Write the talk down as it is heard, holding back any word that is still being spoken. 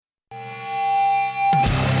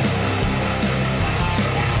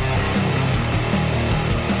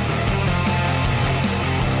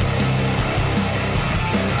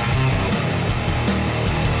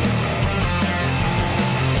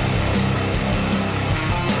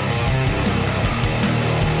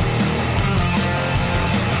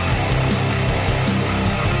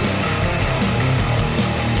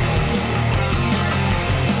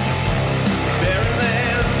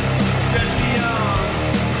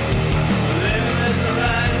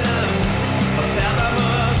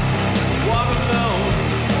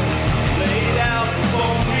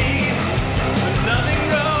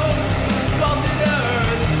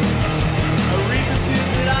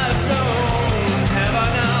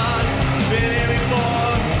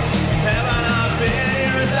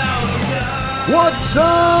What's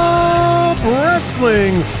up,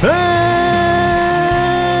 wrestling fans?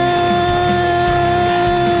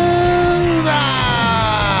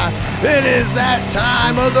 It is that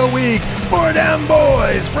time of the week for them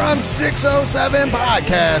boys from 607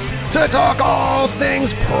 Podcast to talk all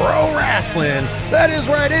things pro wrestling. That is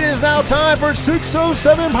right, it is now time for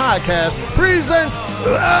 607 Podcast presents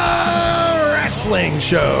The Wrestling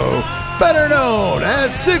Show, better known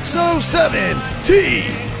as 607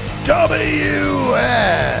 TWS.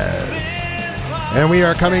 And we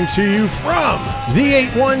are coming to you from the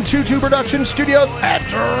 8122 Production Studios at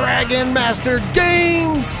Dragon Master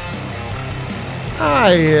Games.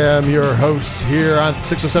 I am your host here on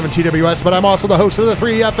 607 TWS, but I'm also the host of the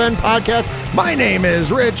 3FN Podcast. My name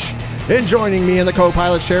is Rich, and joining me in the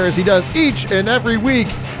co-pilot chair as he does each and every week,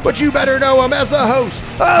 but you better know him as the host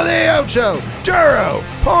of the Ocho Duro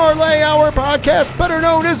Parlay Hour Podcast, better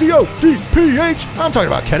known as the ODPH. I'm talking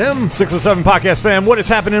about Ken M. 607 Podcast fam, what is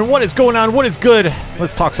happening? What is going on? What is good?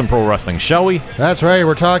 Let's talk some pro wrestling, shall we? That's right,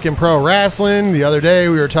 we're talking pro wrestling. The other day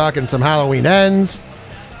we were talking some Halloween Ends,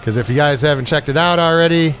 because if you guys haven't checked it out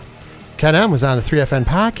already, Ken M was on the 3FN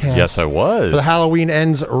Podcast. Yes, I was. For the Halloween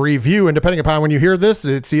Ends review, and depending upon when you hear this,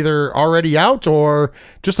 it's either already out or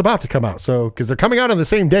just about to come out. So, because they're coming out on the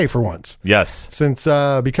same day for once. Yes. Since,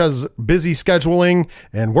 because busy scheduling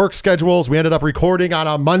and work schedules, we ended up recording on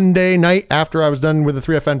a Monday night after I was done with the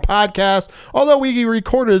 3FN Podcast, although we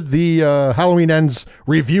recorded the Halloween Ends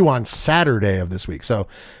review on Saturday of this week. So,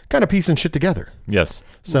 kind of piecing shit together. Yes.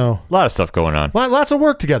 So, a lot of stuff going on. Lots of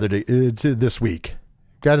work together to this week.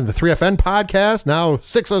 Got in the 3FN Podcast, now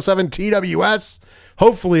 607 TWS.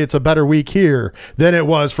 Hopefully it's a better week here than it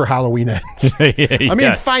was for Halloween Ends. I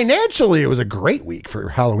mean, financially, it was a great week for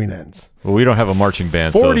Halloween Ends. Well, we don't have a marching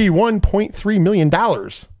band. $41.3 million.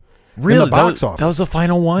 Really? In the box office. That was the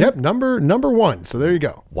final one? Yep, number one. So there you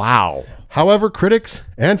go. Wow. However, critics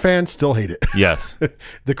and fans still hate it. Yes.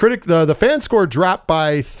 The fan score dropped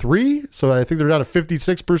by 3, so I think they're down to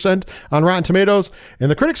 56% on Rotten Tomatoes, and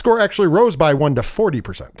the critic score actually rose by 1 to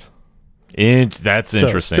 40%. That's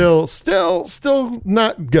interesting. Still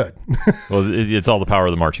not good. Well, it's all the power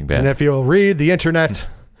of the marching band. And if you'll read the internet,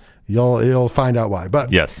 you'll find out why.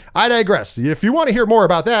 But yes, I digress. If you want to hear more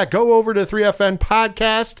about that, go over to 3FN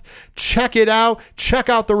Podcast, check it out. Check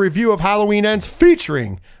out the review of Halloween Ends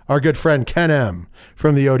featuring our good friend Ken M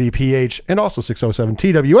from the ODPH and also 607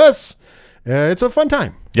 TWS. It's a fun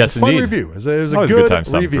time. Yes, it's a indeed. Fun review. It was a good good time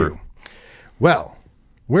review. Well,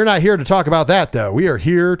 we're not here to talk about that, though. We are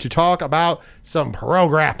here to talk about some pro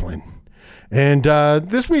grappling. And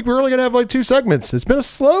this week, we're only going to have like 2 segments. It's been a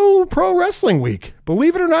slow pro wrestling week,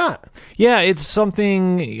 believe it or not. Yeah, it's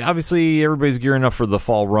something, obviously, everybody's gearing up for the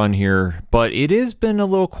fall run here, but it has been a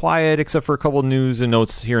little quiet, except for a couple of news and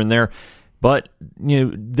notes here and there. But,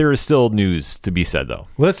 there is still news to be said, though.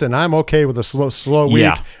 Listen, I'm okay with a slow week.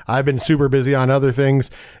 Yeah. I've been super busy on other things.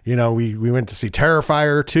 We went to see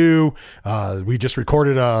Terrifier 2. We just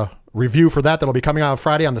recorded a review for that'll be coming out on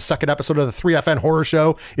Friday on the second episode of the 3FN Horror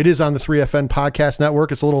Show. It is on the 3FN Podcast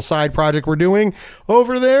Network. It's a little side project we're doing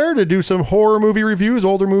over there to do some horror movie reviews,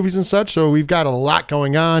 older movies and such. So we've got a lot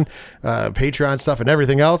going on, Patreon stuff and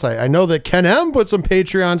everything else. I know that Ken M put some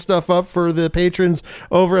Patreon stuff up for the patrons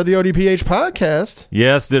over at the ODPH Podcast.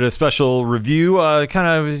 Yes, did a special review, kind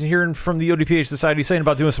of hearing from the ODPH Society saying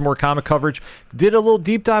about doing some more comic coverage. Did a little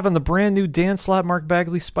deep dive on the brand new Dan Slott, Mark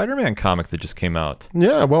Bagley Spider-Man comic that just came out.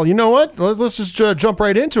 Yeah, well, you know what? Let's just jump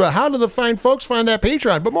right into it. How do the fine folks find that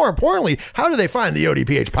Patreon? But more importantly, how do they find the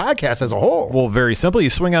ODPH Podcast as a whole? Well, very simply.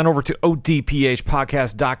 You swing on over to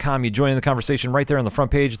odphpodcast.com. You join the conversation right there on the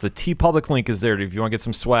front page. The TeePublic link is there if you want to get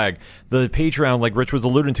some swag. The Patreon, like Rich was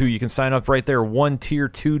alluding to, you can sign up right there. One tier,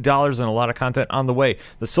 $2, and a lot of content on the way.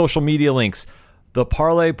 The social media links. The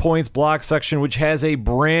Parlay Points blog section, which has a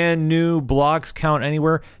brand new blogs count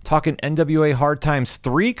anywhere. Talking NWA Hard Times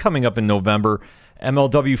 3 coming up in November.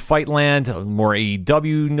 MLW Fightland, more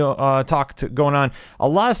AEW talk going on. A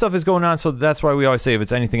lot of stuff is going on, so that's why we always say if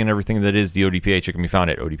it's anything and everything that is the ODPH, it can be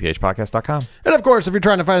found at odphpodcast.com. And of course, if you're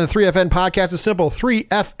trying to find the 3FN Podcast, it's simple,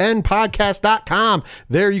 3fnpodcast.com.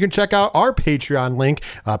 There you can check out our Patreon link,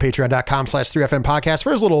 patreon.com/3FN Podcast.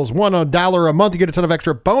 For as little as $1 a month, you get a ton of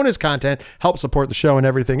extra bonus content, help support the show and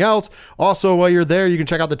everything else. Also, while you're there, you can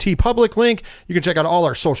check out the TeePublic link. You can check out all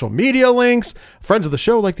our social media links, friends of the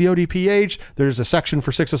show like the ODPH. There's a section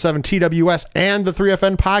for 607 TWS and the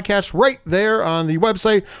 3FN podcast right there on the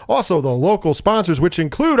website. Also, the local sponsors, which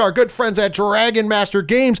include our good friends at Dragon Master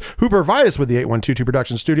Games, who provide us with the 8122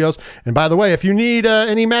 Production Studios. And by the way, if you need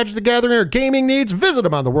any Magic the Gathering or gaming needs, visit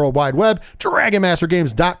them on the World Wide Web,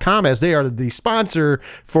 DragonMasterGames.com, as they are the sponsor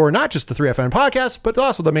for not just the 3FN podcast, but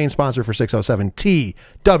also the main sponsor for 607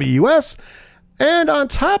 TWS. And on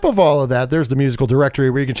top of all of that, there's the musical directory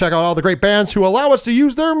where you can check out all the great bands who allow us to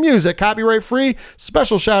use their music copyright free.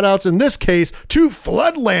 Special shout outs in this case to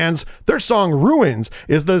Floodlands. Their song Ruins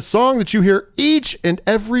is the song that you hear each and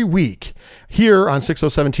every week here on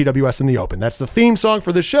 607 TWS in the Open. That's the theme song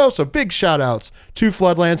for the show. So big shout outs to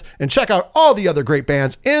Floodlands, and check out all the other great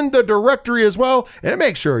bands in the directory as well. And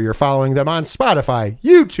make sure you're following them on Spotify,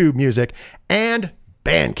 YouTube Music, and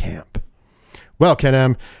Bandcamp. Well, Ken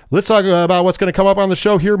M., let's talk about what's going to come up on the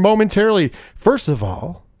show here momentarily. First of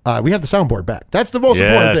all, we have the soundboard back. That's the most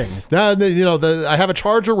important thing. I have a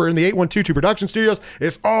charger. We're in the 8122 Production Studios.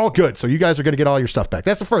 It's all good. So you guys are going to get all your stuff back.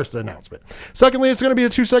 That's the first announcement. Secondly, it's going to be a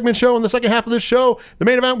 2-segment show. In the second half of this show, the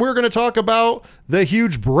main event, we're going to talk about the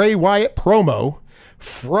huge Bray Wyatt promo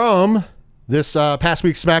from this past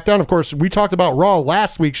week's SmackDown. Of course, we talked about Raw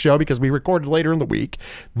last week's show because we recorded later in the week.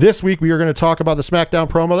 This week, we are going to talk about the SmackDown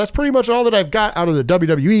promo. That's pretty much all that I've got out of the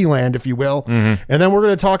WWE land, if you will. Mm-hmm. And then we're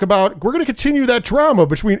going to continue that drama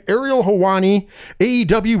between Ariel Helwani,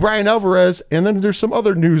 AEW, Brian Alvarez, and then there's some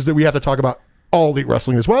other news that we have to talk about All Elite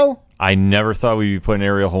Wrestling as well. I never thought we'd be putting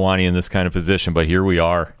Ariel Helwani in this kind of position, but here we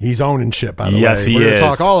are. He's owning shit, by the way. Yes, he is. We're going to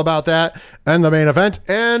talk all about that and the main event.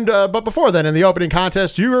 And but before then, in the opening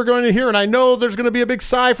contest, you are going to hear, and I know there's going to be a big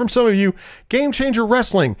sigh from some of you, Game Changer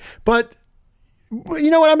Wrestling. But you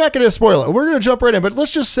know what? I'm not going to spoil it. We're going to jump right in. But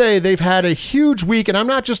let's just say they've had a huge week, and I'm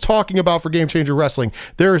not just talking about for Game Changer Wrestling.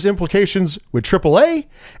 There's implications with AAA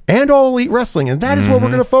and All Elite Wrestling, and that is what we're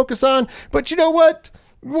going to focus on. But you know what?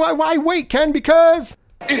 Why wait, Ken? Because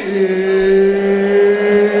it's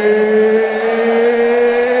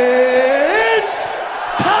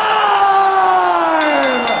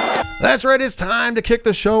time! That's right, it's time to kick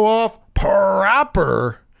the show off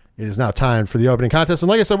proper. It is now time for the opening contest. And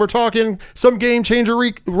like I said, we're talking some Game Changer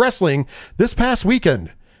Wrestling this past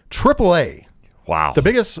weekend. AAA. Wow. The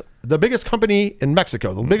biggest company in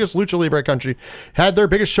Mexico, the biggest Lucha Libre country, had their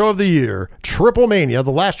biggest show of the year, Triple Mania,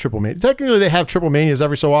 the last Triple Mania. Technically, they have Triple Manias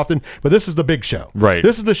every so often, but this is the big show. Right.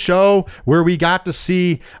 This is the show where we got to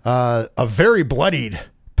see a very bloodied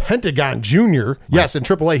Pentagon Jr. Yes, in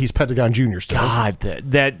AAA, he's Pentagon Jr. still. God,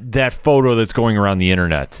 that photo that's going around the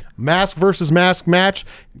internet. Mask versus mask match.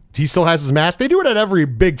 He still has his mask. They do it at every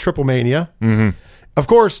big Triple Mania. Mm-hmm. Of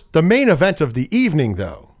course, the main event of the evening,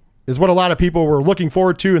 though, is what a lot of people were looking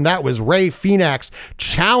forward to, and that was Rey Fénix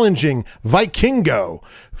challenging Vikingo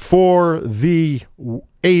for the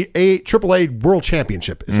AAA World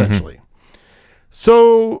Championship, essentially. Mm-hmm.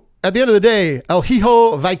 So, at the end of the day, El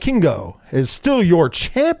Hijo Vikingo is still your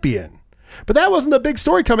champion. But that wasn't the big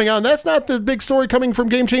story coming out, and that's not the big story coming from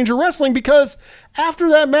Game Changer Wrestling, because after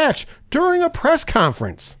that match, during a press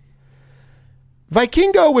conference,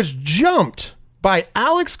 Vikingo was jumped by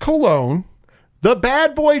Alex Colon, the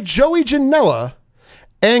bad boy Joey Janela,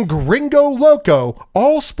 and Gringo Loco,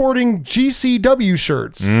 all sporting GCW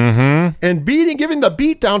shirts, and giving the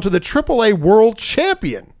beatdown to the AAA World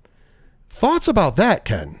Champion. Thoughts about that,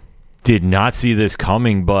 Ken? Did not see this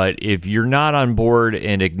coming, but if you're not on board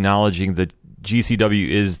and acknowledging that GCW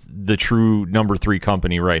is the true number 3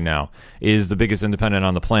 company right now, is the biggest independent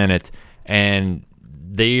on the planet, and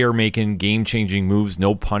they are making game-changing moves,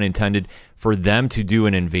 no pun intended, for them to do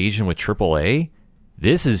an invasion with AAA,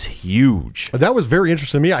 this is huge. That was very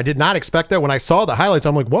interesting to me. I did not expect that. When I saw the highlights,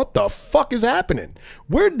 I'm like, what the fuck is happening?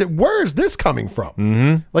 Where is this coming from?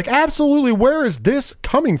 Mm-hmm. Like, absolutely, where is this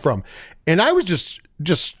coming from? And I was just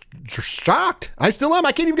shocked. I still am.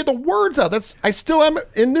 I can't even get the words out. I still am.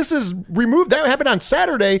 And this is removed. That happened on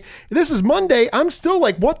Saturday. This is Monday. I'm still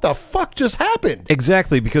like, what the fuck just happened?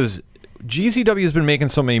 Exactly, because GCW has been making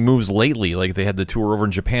so many moves lately. Like, they had the tour over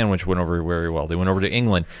in Japan, which went over very well. They went over to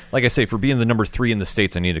England. Like I say, for being the number 3 in the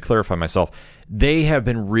States, I need to clarify myself. They have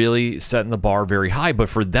been really setting the bar very high. But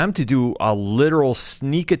for them to do a literal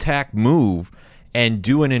sneak attack move and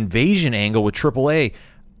do an invasion angle with AAA,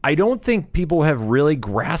 I don't think people have really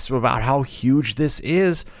grasped about how huge this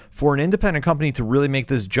is for an independent company to really make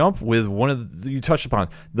this jump with one of you touched upon,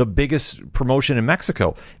 the biggest promotion in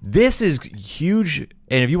Mexico. This is huge.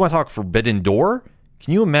 And if you want to talk Forbidden Door,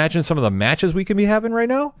 can you imagine some of the matches we can be having right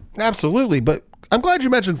now? Absolutely. But I'm glad you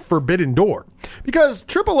mentioned Forbidden Door, because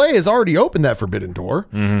AAA has already opened that Forbidden Door.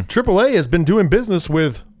 Mm-hmm. AAA has been doing business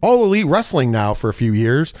with All Elite Wrestling now for a few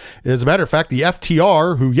years. As a matter of fact, the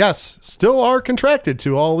FTR, who, yes, still are contracted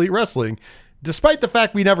to All Elite Wrestling, despite the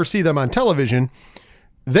fact we never see them on television,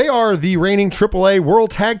 they are the reigning AAA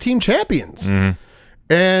World Tag Team Champions.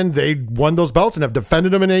 And they won those belts and have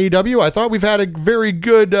defended them in AEW. I thought we've had a very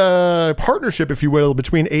good partnership, if you will,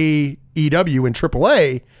 between AEW and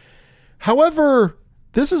AAA. However,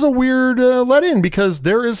 this is a weird let-in because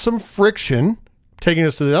there is some friction, taking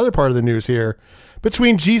us to the other part of the news here,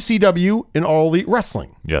 between GCW and All Elite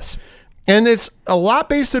Wrestling. Yes. And it's a lot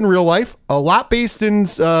based in real life, a lot based in,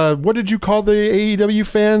 what did you call the AEW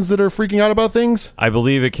fans that are freaking out about things? I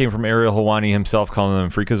believe it came from Ariel Helwani himself calling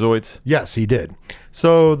them freakazoids. Yes, he did.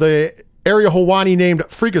 So the Ariel Helwani named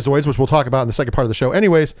freakazoids, which we'll talk about in the second part of the show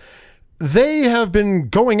anyways, they have been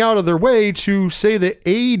going out of their way to say that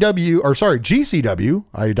GCW,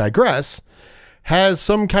 I digress, has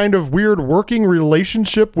some kind of weird working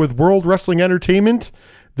relationship with World Wrestling Entertainment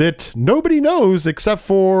that nobody knows except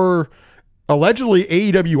for allegedly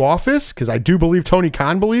AEW office, because I do believe Tony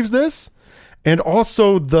Khan believes this, and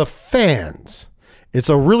also the fans. It's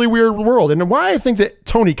a really weird world. And why I think that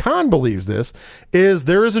Tony Khan believes this is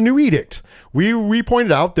there is a new edict. We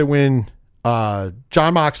pointed out that when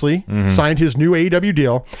Jon Moxley signed his new AEW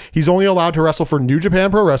deal, he's only allowed to wrestle for New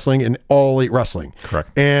Japan Pro Wrestling and All Elite Wrestling. Correct.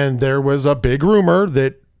 And there was a big rumor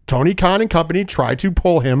that Tony Khan and company tried to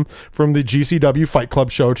pull him from the GCW Fight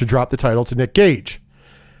Club show to drop the title to Nick Gage.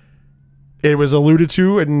 It was alluded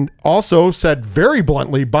to and also said very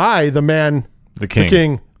bluntly by the man, the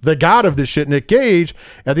king, the god of this shit, Nick Gage,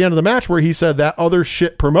 at the end of the match, where he said that other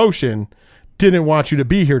shit promotion didn't want you to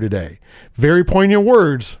be here today. Very poignant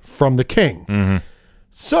words from the king.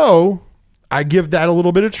 So I give that a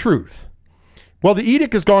little bit of truth. Well, the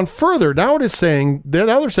edict has gone further. Now they're saying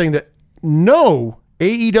that no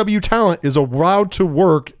AEW talent is allowed to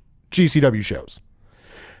work GCW shows.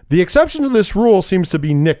 The exception to this rule seems to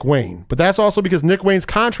be Nick Wayne, but that's also because Nick Wayne's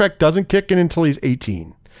contract doesn't kick in until he's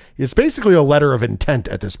 18. It's basically a letter of intent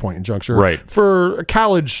at this point in juncture, right, for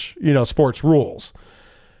college, sports rules.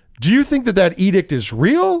 Do you think that edict is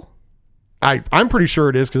real? I'm pretty sure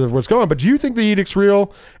it is because of what's going on, but do you think the edict's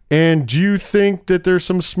real? And do you think that there's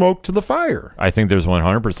some smoke to the fire? I think there's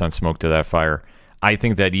 100% smoke to that fire. I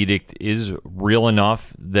think that edict is real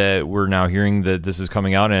enough that we're now hearing that this is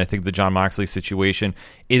coming out, and I think the Jon Moxley situation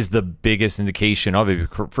is the biggest indication of it.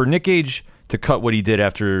 For Nick Gage to cut what he did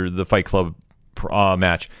after the Fight Club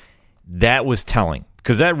match, that was telling,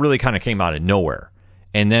 because that really kind of came out of nowhere.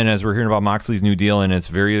 And then as we're hearing about Moxley's new deal, and it's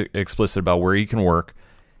very explicit about where he can work,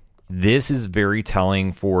 this is very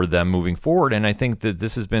telling for them moving forward. And I think that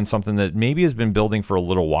this has been something that maybe has been building for a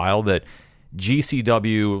little while, that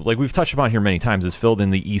GCW, like we've touched upon here many times, is filled in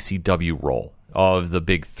the ECW role of the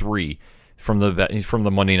big three from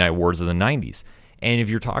the Monday Night Wars of the 90s. And if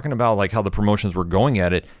you're talking about like how the promotions were going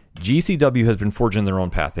at it, GCW has been forging their own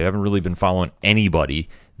path. They haven't really been following anybody.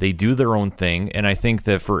 They do their own thing. And I think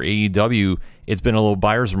that for AEW, it's been a little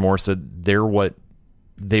buyer's remorse that they're what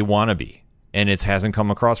they want to be. And it hasn't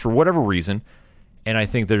come across for whatever reason. And I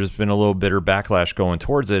think there's been a little bitter backlash going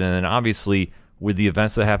towards it. And then obviously, with the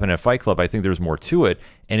events that happen at Fight Club, I think there's more to it.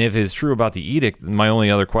 And if it's true about the edict, my only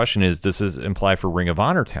other question is, does this imply for Ring of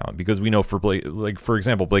Honor talent? Because we know for Blake, like for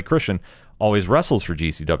example, Blake Christian always wrestles for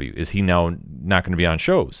GCW. Is he now not going to be on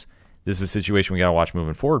shows? This is a situation we got to watch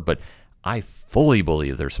moving forward. But I fully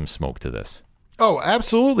believe there's some smoke to this. Oh,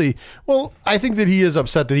 absolutely. Well, I think that he is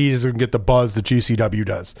upset that he doesn't get the buzz that GCW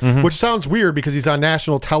does, which sounds weird because he's on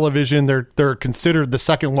national television. They're considered the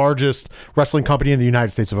second largest wrestling company in the United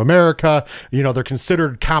States of America. They're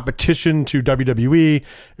considered competition to WWE.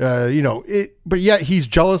 But yet he's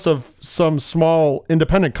jealous of some small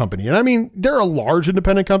independent company. And I mean, they're a large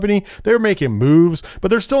independent company. They're making moves, but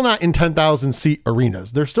they're still not in 10,000 seat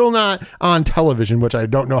arenas. They're still not on television, which I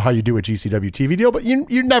don't know how you do a GCW TV deal, but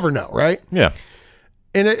you never know, right? Yeah.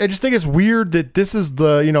 And I just think it's weird that this is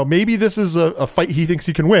maybe this is a fight he thinks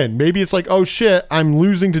he can win. Maybe it's like, oh shit, I'm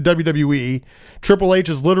losing to WWE. Triple H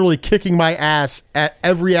is literally kicking my ass at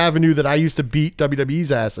every avenue that I used to beat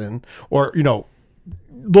WWE's ass in, or,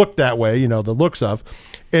 look that way, the looks of.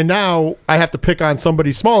 And now I have to pick on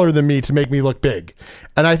somebody smaller than me to make me look big.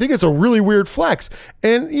 And I think it's a really weird flex.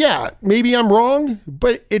 And yeah, maybe I'm wrong,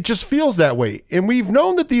 but it just feels that way. And we've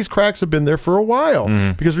known that these cracks have been there for a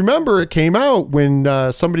while. Because remember, it came out when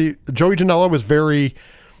Joey Janela was very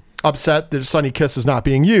upset that Sonny Kiss is not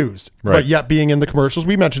being used, but yet being in the commercials.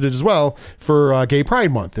 We mentioned it as well for Gay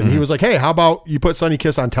Pride Month. And he was like, hey, how about you put Sonny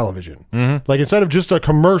Kiss on television? Like instead of just a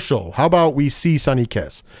commercial, how about we see Sonny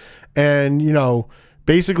Kiss? And,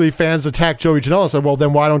 basically fans attacked Joey Janela and said, well,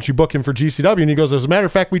 then why don't you book him for GCW? And he goes, as a matter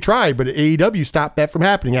of fact, we tried, but AEW stopped that from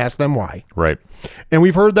happening. Ask them why. Right. And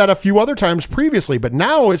we've heard that a few other times previously, but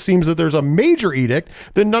now it seems that there's a major edict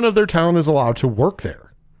that none of their talent is allowed to work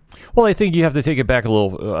there. Well, I think you have to take it back a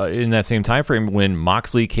little in that same time frame when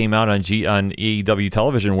Moxley came out on AEW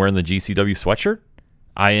television wearing the GCW sweatshirt.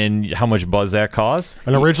 And how much buzz that caused.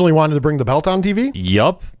 And originally wanted to bring the belt on TV?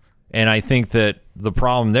 Yup. And I think that the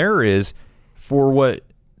problem there is for what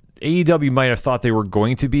AEW might have thought they were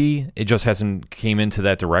going to be, it just hasn't came into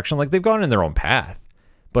that direction. Like, they've gone in their own path.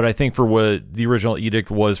 But I think for what the original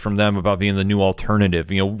edict was from them about being the new alternative,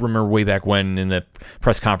 remember way back when in the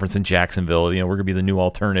press conference in Jacksonville, we're going to be the new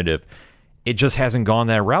alternative. It just hasn't gone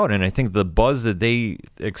that route. And I think the buzz that they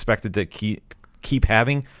expected to keep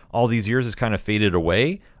having all these years has kind of faded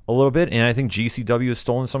away a little bit, and I think GCW has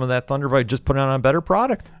stolen some of that thunder by just putting out a better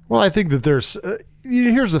product. Well, I think that there's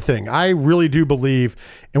here's the thing. I really do believe,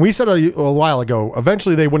 and we said a while ago,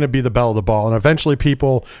 eventually they wouldn't be the belle of the ball, and eventually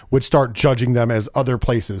people would start judging them as other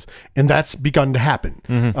places, and that's begun to happen.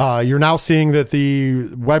 You're now seeing that the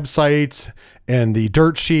websites and the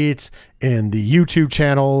dirt sheets and the YouTube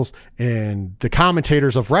channels and the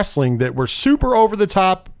commentators of wrestling that were super over the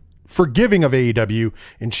top forgiving of AEW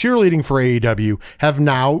and cheerleading for AEW have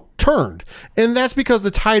now turned. And that's because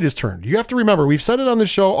the tide has turned. You have to remember, we've said it on the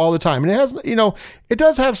show all the time, and it has, it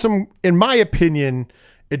does have some, in my opinion,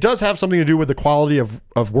 it does have something to do with the quality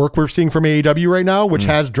of work we're seeing from AEW right now, which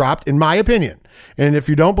has dropped, in my opinion. And if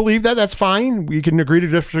you don't believe that, that's fine. We can agree to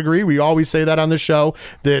disagree. We always say that on the show,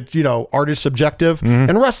 that, art is subjective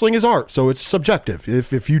and wrestling is art. So it's subjective.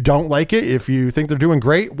 If you don't like it, if you think they're doing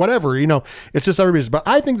great, whatever, it's just everybody's. But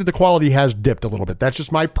I think that the quality has dipped a little bit. That's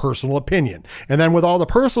just my personal opinion. And then with all the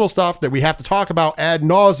personal stuff that we have to talk about ad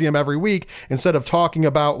nauseum every week, instead of talking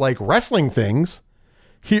about like wrestling things,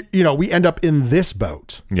 we end up in this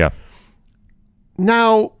boat. Yeah.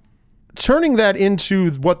 Now, turning that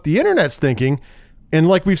into what the internet's thinking, and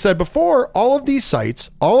like we've said before, all of these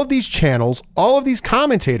sites, all of these channels, all of these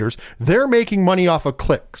commentators, they're making money off of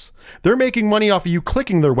clicks. They're making money off of you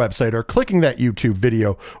clicking their website or clicking that YouTube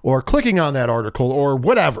video or clicking on that article or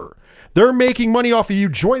whatever. They're making money off of you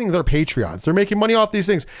joining their Patreons. They're making money off these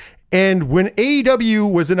things. And when AEW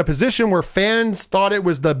was in a position where fans thought it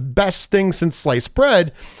was the best thing since sliced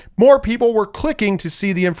bread, more people were clicking to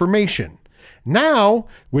see the information. Now,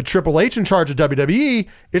 with Triple H in charge of WWE,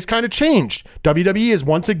 it's kind of changed. WWE has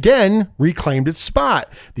once again reclaimed its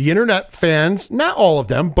spot. The internet fans, not all of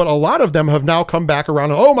them, but a lot of them have now come back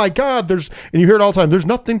around. Oh my God, and you hear it all the time, there's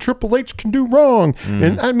nothing Triple H can do wrong.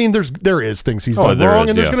 And I mean, there is things he's done wrong,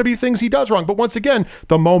 and there's going to be things he does wrong. But once again,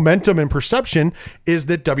 the momentum and perception is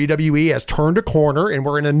that WWE has turned a corner and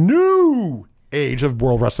we're in a new age of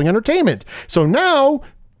World Wrestling Entertainment. So now,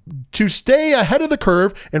 to stay ahead of the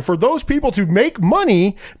curve, and for those people to make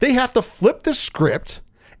money, they have to flip the script,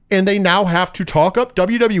 and they now have to talk up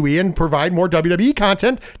WWE and provide more WWE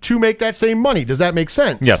content to make that same money. Does that make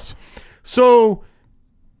sense? Yes. So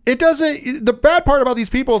it doesn't, the bad part about these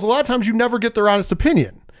people is a lot of times you never get their honest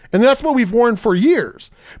opinion. And that's what we've warned for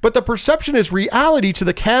years. But the perception is reality to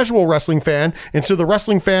the casual wrestling fan and to the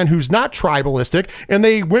wrestling fan who's not tribalistic. And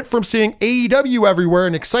they went from seeing AEW everywhere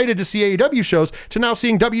and excited to see AEW shows to now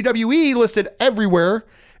seeing WWE listed everywhere.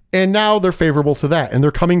 And now they're favorable to that. And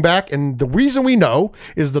they're coming back. And the reason we know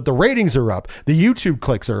is that the ratings are up. The YouTube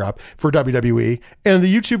clicks are up for WWE. And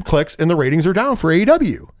the YouTube clicks and the ratings are down for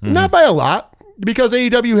AEW. Not by a lot. Because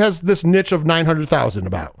AEW has this niche of 900,000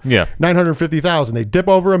 about. Yeah. 950,000. They dip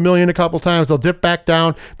over 1 million a couple times. They'll dip back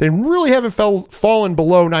down. They really haven't fallen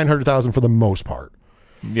below 900,000 for the most part.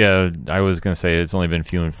 Yeah, I was going to say it's only been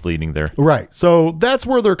few and fleeting there. Right. So that's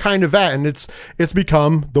where they're kind of at, and it's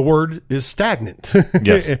become, the word is stagnant.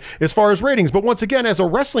 Yes. As far as ratings. But once again, as a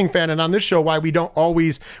wrestling fan, and on this show, why we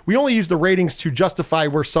only use the ratings to justify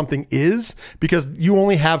where something is, because you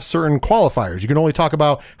only have certain qualifiers. You can only talk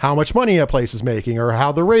about how much money a place is making, or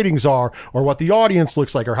how the ratings are, or what the audience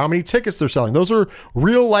looks like, or how many tickets they're selling. Those are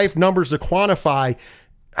real life numbers to quantify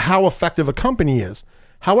how effective a company is.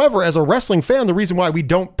 However, as a wrestling fan, the reason why we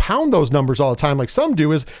don't pound those numbers all the time like some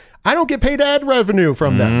do is I don't get paid ad revenue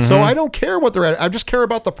from them. So I don't care what they're at. I just care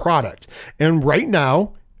about the product. And right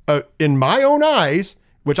now, in my own eyes,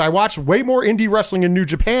 which I watch way more indie wrestling in New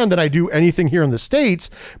Japan than I do anything here in the States,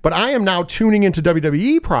 but I am now tuning into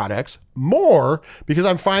WWE products more because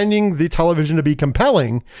I'm finding the television to be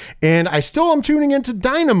compelling, and I still am tuning into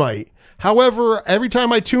Dynamite. However, every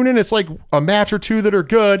time I tune in, it's like a match or two that are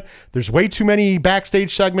good. There's way too many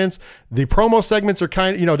backstage segments. The promo segments are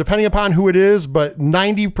kind of, depending upon who it is, but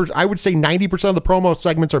I would say 90% of the promo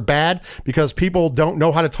segments are bad because people don't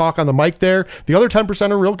know how to talk on the mic there. The other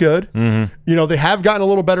 10% are real good. They have gotten a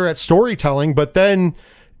little better at storytelling, but then,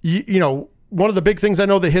 one of the big things I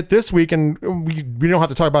know that hit this week, and we don't have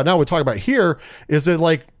to talk about it now, we'll talk about it here, is that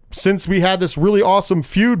like, since we had this really awesome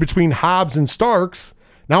feud between Hobbs and Starks,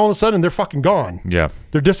 now all of a sudden they're fucking gone. Yeah.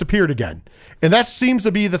 They're disappeared again. And that seems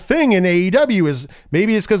to be the thing in AEW is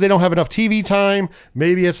maybe it's because they don't have enough TV time.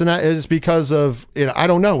 Maybe it's because of, I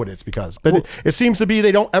don't know what it's because. But it seems to be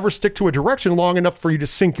they don't ever stick to a direction long enough for you to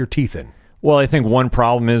sink your teeth in. Well, I think one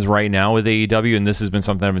problem is right now with AEW, and this has been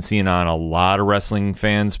something I've been seeing on a lot of wrestling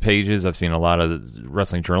fans' pages. I've seen a lot of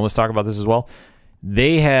wrestling journalists talk about this as well.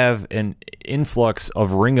 They have an influx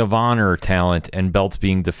of Ring of Honor talent and belts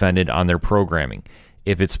being defended on their programming.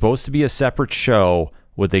 If it's supposed to be a separate show,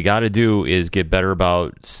 what they got to do is get better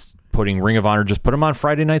about putting Ring of Honor, just put them on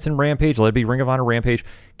Friday nights and Rampage, let it be Ring of Honor Rampage,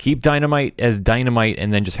 keep Dynamite as Dynamite,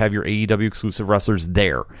 and then just have your AEW exclusive wrestlers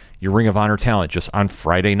there, your Ring of Honor talent just on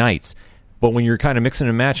Friday nights. But when you're kind of mixing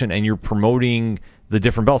and matching and you're promoting the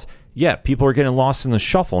different belts, yeah, people are getting lost in the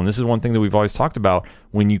shuffle, and this is one thing that we've always talked about.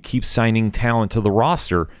 When you keep signing talent to the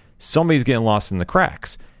roster, somebody's getting lost in the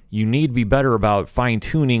cracks. You need to be better about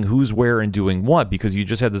fine-tuning who's where and doing what, because you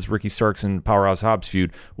just had this Ricky Starks and Powerhouse Hobbs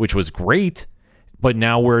feud, which was great, but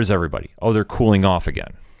now where's everybody? Oh, they're cooling off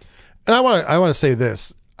again. And I want to say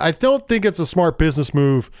this. I don't think it's a smart business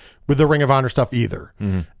move with the Ring of Honor stuff either.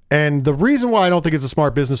 And the reason why I don't think it's a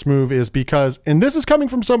smart business move is because, and this is coming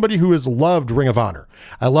from somebody who has loved Ring of Honor.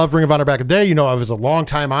 I loved Ring of Honor back in the day. I was a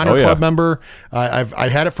long-time Honor Club member. I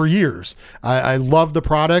had it for years. I loved the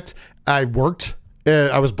product. I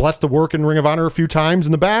was blessed to work in Ring of Honor a few times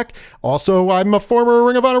in the back. Also, I'm a former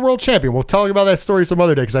Ring of Honor World Champion. We'll talk about that story some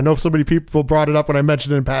other day because I know so many people brought it up when I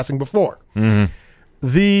mentioned it in passing before.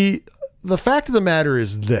 The fact of the matter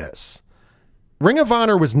is this. Ring of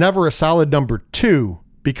Honor was never a solid number 2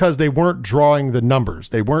 because they weren't drawing the numbers.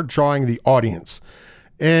 They weren't drawing the audience.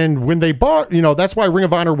 And when they bought, that's why Ring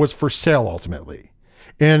of Honor was for sale ultimately.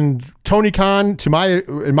 And Tony Khan,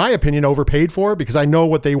 in my opinion, overpaid for it because I know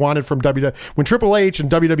what they wanted from WWE. When Triple H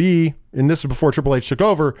and WWE, and this is before Triple H took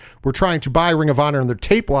over, were trying to buy Ring of Honor in their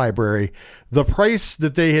tape library, the price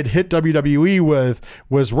that they had hit WWE with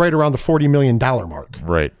was right around the $40 million mark.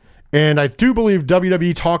 Right. And I do believe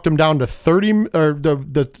WWE talked them down to 30, or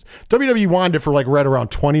the WWE wanted it for like right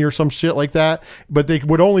around 20 or some shit like that, but they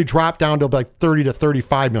would only drop down to like 30 to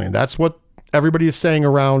 35 million. That's what everybody is saying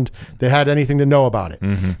around they had anything to know about it.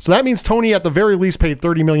 So that means Tony at the very least paid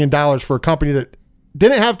 $30 million for a company that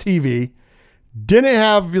didn't have TV, didn't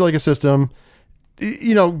have like a system.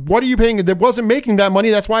 What are you paying? That wasn't making that money.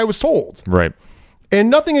 That's why I was told. Right. And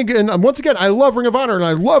nothing again, once again, I love Ring of Honor and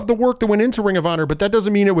I love the work that went into Ring of Honor, but that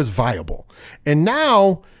doesn't mean it was viable. And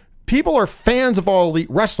now people are fans of All Elite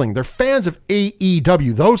Wrestling. They're fans of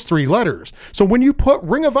AEW, those 3 letters. So when you put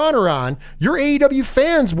Ring of Honor on, your AEW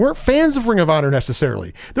fans weren't fans of Ring of Honor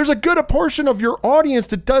necessarily. There's a good portion of your audience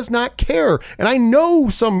that does not care. And I know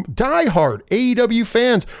some diehard AEW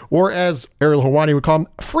fans, or as Ariel Helwani would call them,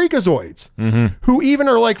 freakazoids, who even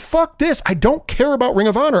are like, fuck this. I don't care about Ring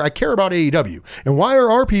of Honor. I care about AEW. And why are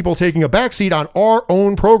our people taking a backseat on our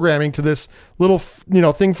own programming to this little,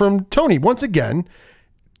 thing from Tony? Once again,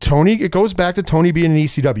 Tony, it goes back to Tony being an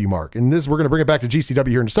ECW mark. And we're going to bring it back to GCW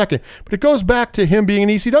here in a second, but it goes back to him being an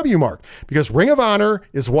ECW mark because Ring of Honor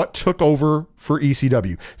is what took over for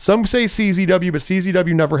ECW. Some say CZW, but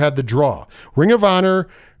CZW never had the draw. Ring of Honor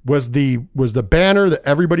was the banner that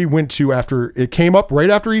everybody went to after it came up right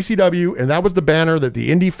after ECW. And that was the banner that the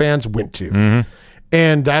indie fans went to.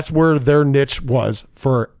 And that's where their niche was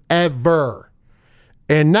forever.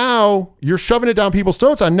 And now you're shoving it down people's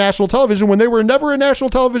throats on national television when they were never a national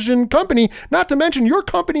television company. Not to mention your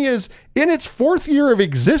company is in its 4th year of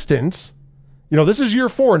existence. This is year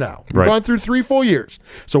 4 now. We've gone through 3 full years.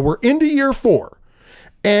 So we're into year 4.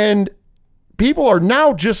 And people are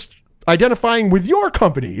now just identifying with your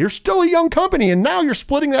company. You're still a young company, and now you're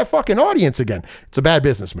splitting that fucking audience again. It's a bad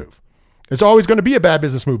business move. It's always going to be a bad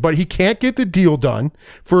business move, but he can't get the deal done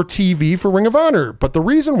for TV for Ring of Honor. But the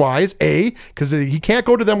reason why is A, because he can't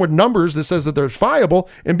go to them with numbers that says that they're viable,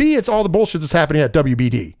 and B, it's all the bullshit that's happening at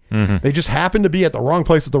WBD. They just happen to be at the wrong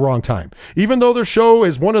place at the wrong time. Even though their show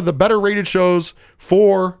is one of the better rated shows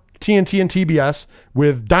for TNT and TBS,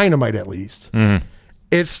 with Dynamite at least,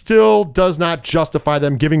 it still does not justify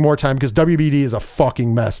them giving more time because WBD is a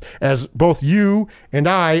fucking mess. As both you and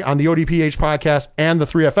I on the ODPH podcast and the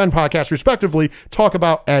 3FN podcast, respectively, talk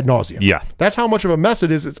about ad nauseum. Yeah. That's how much of a mess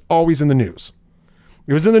it is. It's always in the news.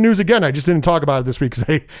 It was in the news again. I just didn't talk about it this week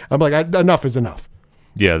because I'm like, enough is enough.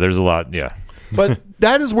 Yeah, there's a lot. Yeah. But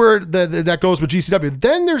that is where that goes with GCW.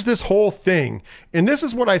 Then there's this whole thing, and this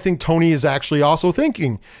is what I think Tony is actually also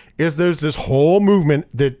thinking, is there's this whole movement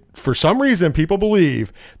that for some reason people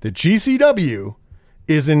believe that GCW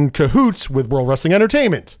is in cahoots with World Wrestling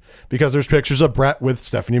Entertainment because there's pictures of Brett with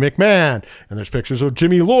Stephanie McMahon, and there's pictures of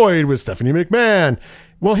Jimmy Lloyd with Stephanie McMahon.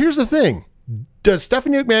 Well, here's the thing. Does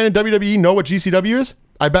Stephanie McMahon and WWE know what GCW is?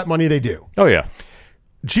 I bet money they do. Oh, yeah.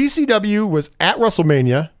 GCW was at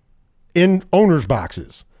WrestleMania in owners'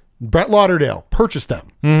 boxes. Brett Lauderdale purchased them.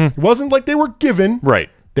 It wasn't like they were given. Right.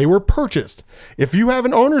 They were purchased. If you have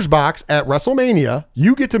an owner's box at WrestleMania,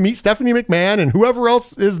 you get to meet Stephanie McMahon and whoever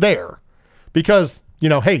else is there because,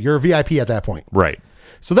 hey, you're a VIP at that point. Right.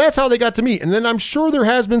 So that's how they got to meet. And then I'm sure there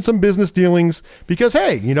has been some business dealings because,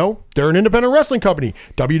 hey, they're an independent wrestling company.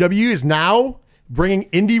 WWE is now bringing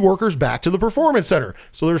indie workers back to the Performance Center.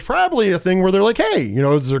 So there's probably a thing where they're like, hey,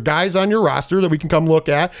 is there guys on your roster that we can come look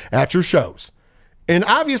at your shows? And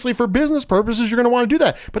obviously for business purposes, you're going to want to do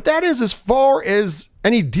that. But that is as far as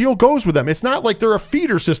any deal goes with them. It's not like they're a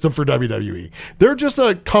feeder system for WWE. They're just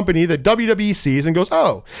a company that WWE sees and goes,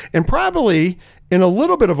 oh, and probably in a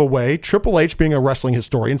little bit of a way, Triple H being a wrestling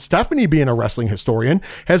historian, Stephanie being a wrestling historian,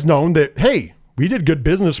 has known that, hey, we did good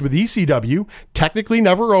business with ECW. Technically,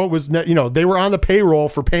 never was, they were on the payroll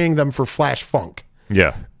for paying them for Flash Funk.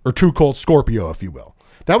 Yeah. Or Too Cold Scorpio, if you will.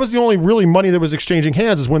 That was the only really money that was exchanging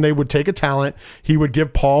hands is when they would take a talent. He would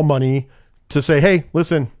give Paul money to say, hey,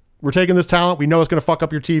 listen, we're taking this talent. We know it's going to fuck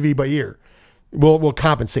up your TV, but here, we'll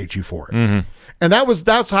compensate you for it. Mm-hmm. And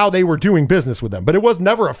that's how they were doing business with them. But it was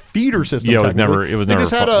never a feeder system. Yeah, it was never. They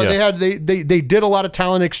just had they did a lot of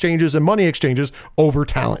talent exchanges and money exchanges over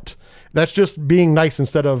talent. That's just being nice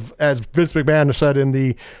instead of, as Vince McMahon said in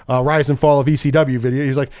the Rise and Fall of ECW video,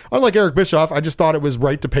 he's like, unlike Eric Bischoff, I just thought it was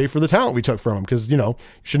right to pay for the talent we took from him because, you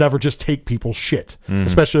should never just take people's shit,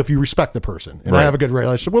 especially if you respect the person. And I have a good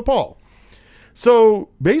relationship with Paul. So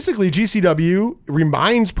basically GCW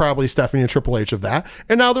reminds probably Stephanie and Triple H of that.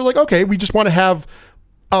 And now they're like, okay, we just want to have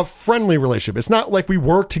a friendly relationship. It's not like we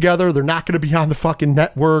work together. They're not going to be on the fucking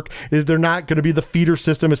network. They're not going to be the feeder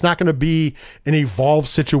system. It's not going to be an evolved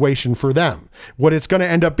situation for them. What it's going to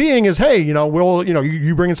end up being is, hey,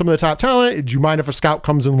 you bring in some of the top talent. Do you mind if a scout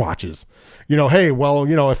comes and watches? Hey, well,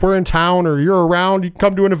 if we're in town or you're around, you can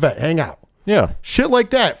come to an event, hang out. Yeah. Shit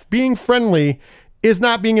like that. Being friendly is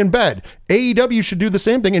not being in bed. AEW should do the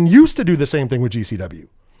same thing and used to do the same thing with GCW.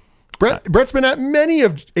 Brett's been at many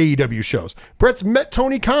of AEW shows. Brett's met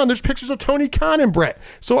Tony Khan. There's pictures of Tony Khan and Brett.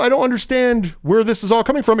 So I don't understand where this is all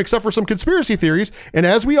coming from except for some conspiracy theories. And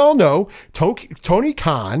as we all know, Tony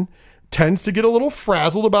Khan tends to get a little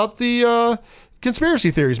frazzled about the conspiracy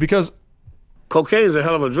theories because cocaine is a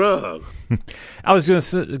hell of a drug. I was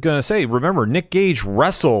gonna say, remember, Nick Gage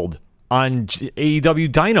wrestled on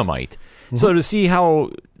AEW Dynamite. Mm-hmm. So to see how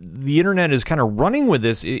the internet is kind of running with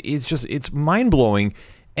this, it's mind-blowing.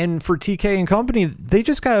 And for TK and company, they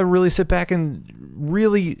just got to really sit back and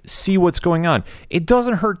really see what's going on. It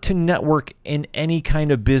doesn't hurt to network in any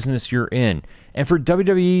kind of business you're in. And for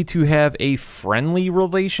WWE to have a friendly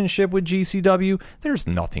relationship with GCW, there's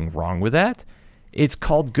nothing wrong with that. It's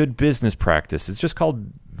called good business practice. It's just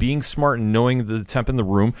called being smart and knowing the temp in the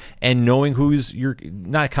room and knowing who's your,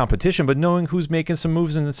 not competition, but knowing who's making some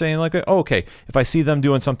moves and saying like, oh, okay, if I see them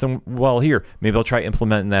doing something well here, maybe I'll try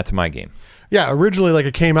implementing that to my game. Yeah, originally, like,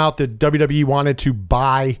 it came out that WWE wanted to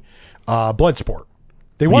buy Bloodsport.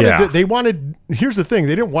 They wanted. Here's the thing: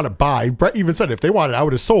 they didn't want to buy. Brett even said, if they wanted, I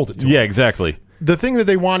would have sold it to them. Yeah, exactly. The thing that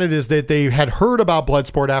they wanted is that they had heard about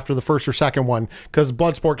Bloodsport after the first or second one because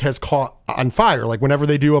Bloodsport has caught on fire. Like, whenever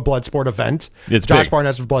they do a Bloodsport event, it's Josh big.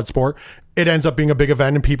 Barnett's Bloodsport, it ends up being a big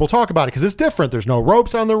event and people talk about it because it's different. There's no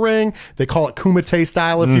ropes on the ring. They call it Kumite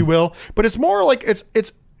style, if you will, but it's more like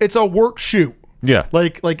it's a work shoot. Yeah,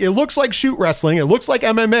 like it looks like shoot wrestling. It looks like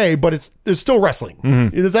MMA, but it's still wrestling.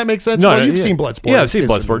 Mm-hmm. Does that make sense? No, well, you've seen Bloodsport. Yeah, I've seen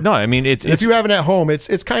Bloodsport. No, I mean if you have it at home,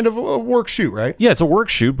 it's kind of a work shoot, right? Yeah, it's a work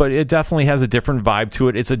shoot, but it definitely has a different vibe to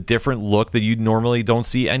it. It's a different look that you normally don't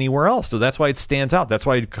see anywhere else. So that's why it stands out. That's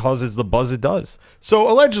why it causes the buzz it does.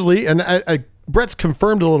 So allegedly, and Brett's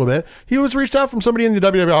confirmed a little bit, he was reached out from somebody in the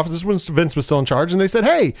WWE office. This was Vince was still in charge, and they said,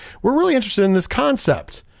 "Hey, we're really interested in this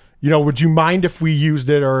concept. Would you mind if we used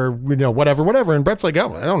it or, whatever. And Brett's like,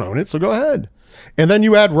 oh, I don't own it, so go ahead. And then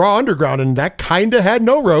you add Raw Underground, and that kind of had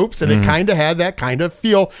no ropes, and it kind of had that kind of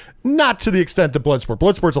feel, not to the extent that Bloodsport.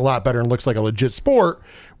 Bloodsport's a lot better and looks like a legit sport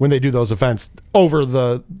when they do those events over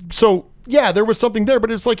the... So, yeah, there was something there,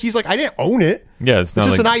 but it's like, he's like, I didn't own it. Yeah, it's not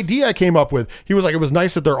just like... an idea I came up with. He was like, it was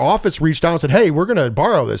nice that their office reached out and said, hey, we're going to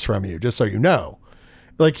borrow this from you, just so you know.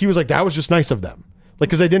 Like, he was like, that was just nice of them. Like,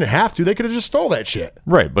 because they didn't have to. They could have just stole that shit.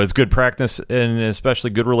 Right, but it's good practice and especially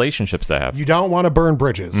good relationships to have. You don't want to burn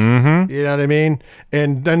bridges. Mm-hmm. You know what I mean?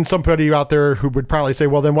 And then somebody out there who would probably say,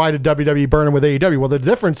 well, then why did WWE burn them with AEW? Well, the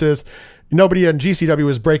difference is nobody in GCW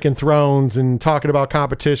was breaking thrones and talking about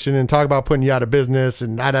competition and talking about putting you out of business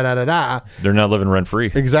and da-da-da-da-da. They're not living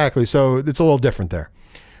rent-free. Exactly. So it's a little different there.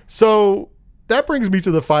 So that brings me to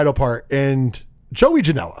the final part. And Joey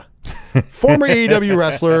Janela, former AEW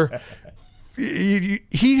wrestler...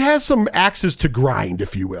 He has some axes to grind,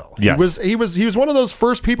 if you will. Yes. He was one of those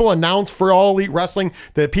first people announced for All Elite Wrestling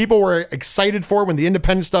that people were excited for when the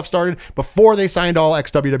independent stuff started before they signed all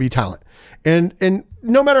ex-WWE talent. And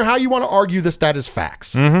no matter how you want to argue this, that is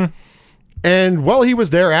facts. Mm-hmm. And while he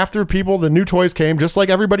was there, after the new toys came, just like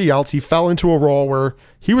everybody else, he fell into a role where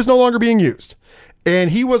he was no longer being used.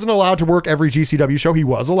 And he wasn't allowed to work every GCW show. He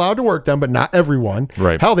was allowed to work them, but not everyone.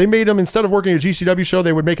 Right. Hell, they made him, instead of working a GCW show,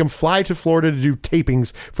 they would make him fly to Florida to do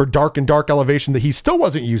tapings for Dark and Dark Elevation that he still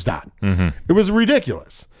wasn't used on. Mm-hmm. It was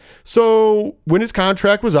ridiculous. So when his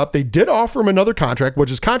contract was up, they did offer him another contract,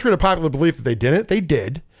 which is contrary to popular belief that they didn't. They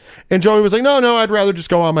did. And Joey was like, no, I'd rather just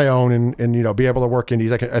go on my own and be able to work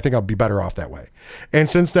indies. I think I'll be better off that way. And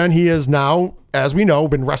since then, he has now, as we know,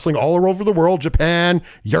 been wrestling all over the world, Japan,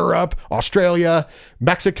 Europe, Australia,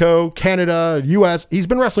 Mexico, Canada, US. He's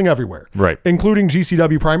been wrestling everywhere. Right. Including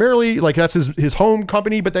GCW primarily. Like, that's his home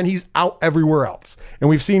company, but then he's out everywhere else. And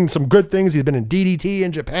we've seen some good things. He's been in DDT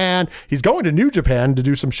in Japan. He's going to New Japan to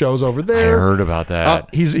do some shows over there. I heard about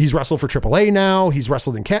that. He's wrestled for AAA now. He's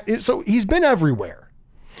wrestled in Canada. So he's been everywhere.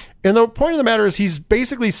 And the point of the matter is, he's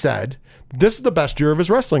basically said this is the best year of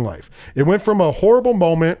his wrestling life. It went from a horrible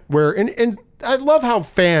moment where, and I love how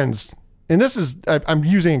fans, and this is, I'm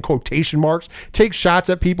using in quotation marks, take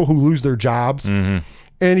shots at people who lose their jobs. Mm-hmm.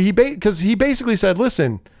 And because he basically said,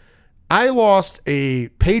 listen, I lost a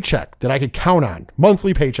paycheck that I could count on,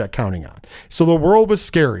 monthly paycheck counting on. So the world was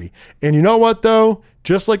scary. And you know what, though?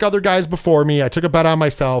 Just like other guys before me, I took a bet on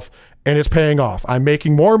myself, and it's paying off. I'm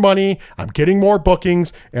making more money, I'm getting more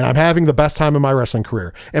bookings, and I'm having the best time in my wrestling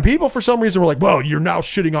career. And people, for some reason, were like, well, you're now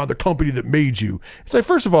shitting on the company that made you. It's like,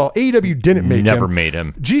 first of all, AEW didn't make him. Never made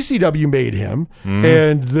him. GCW made him,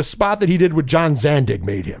 and the spot that he did with John Zandig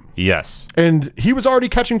made him. Yes. And he was already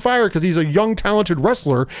catching fire because he's a young, talented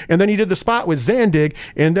wrestler, and then he did the spot with Zandig,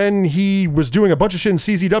 and then he was doing a bunch of shit in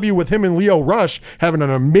CZW with him and Leo Rush, having an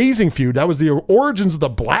amazing feud. That was the origins of the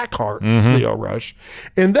Blackheart, Leo Rush.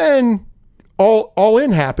 And then All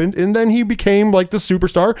In happened, and then he became like the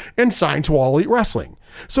superstar and signed to All Elite Wrestling.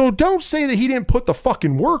 So don't say that he didn't put the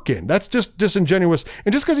fucking work in. That's just disingenuous.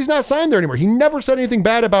 And just because he's not signed there anymore, he never said anything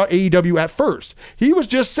bad about AEW at first. He was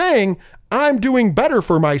just saying, I'm doing better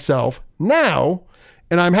for myself now,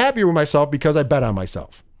 and I'm happier with myself because I bet on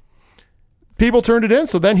myself. People turned it in,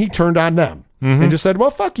 so then he turned on them and just said,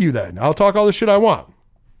 well, fuck you then. I'll talk all the shit I want.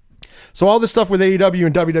 So all this stuff with AEW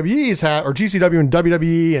and WWE or GCW and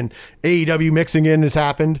WWE and AEW mixing in has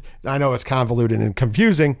happened. I know it's convoluted and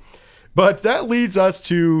confusing, but that leads us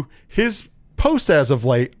to his posts as of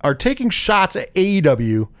late are taking shots at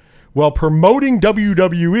AEW while promoting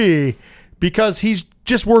WWE because he's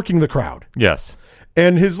just working the crowd. Yes.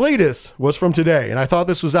 And his latest was from today, and I thought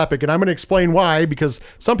this was epic, and I'm going to explain why, because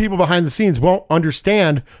some people behind the scenes won't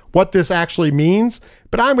understand what this actually means,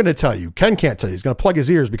 but I'm going to tell you. Ken can't tell you. He's going to plug his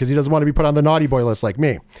ears because he doesn't want to be put on the naughty boy list like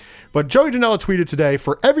me. But Joey Janela tweeted today,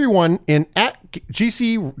 for everyone in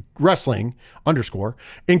 @GC Wrestling _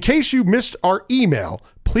 in case you missed our email,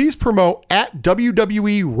 please promote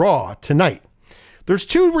 @WWE Raw tonight. There's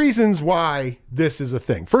two reasons why this is a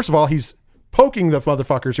thing. First of all, he's poking the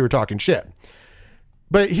motherfuckers who are talking shit.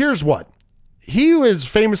 But here's what. He has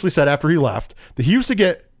famously said after he left that he used to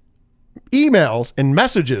get emails and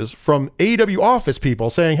messages from AEW office people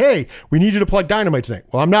saying, hey, we need you to plug Dynamite tonight.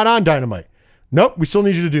 Well, I'm not on Dynamite. Nope, we still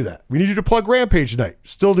need you to do that. We need you to plug Rampage tonight.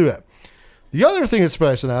 Still do that. The other thing that's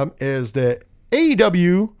special to them is that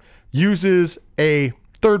AEW uses a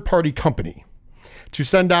third-party company to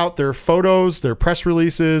send out their photos, their press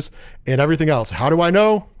releases, and everything else. How do I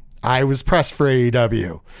know? I was pressed for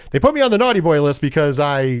AEW. They put me on the naughty boy list because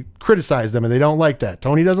I criticized them and they don't like that.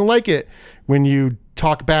 Tony doesn't like it when you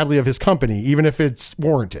talk badly of his company, even if it's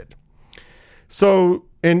warranted. So,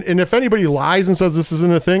 and if anybody lies and says this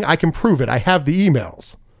isn't a thing, I can prove it. I have the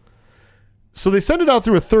emails. So they send it out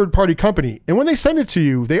through a third-party company. And when they send it to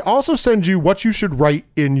you, they also send you what you should write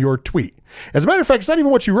in your tweet. As a matter of fact, it's not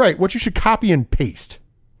even what you write, what you should copy and paste.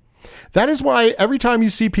 That is why every time you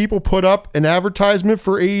see people put up an advertisement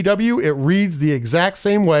for AEW, it reads the exact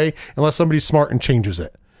same way unless somebody's smart and changes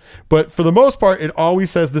it. But for the most part, it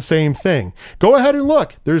always says the same thing. Go ahead and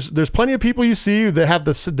look. There's plenty of people you see that have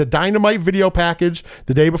the Dynamite video package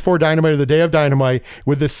the day before Dynamite or the day of Dynamite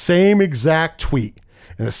with the same exact tweet.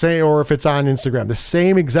 And the same, or if it's on Instagram, the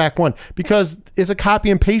same exact one, because it's a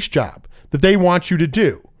copy and paste job that they want you to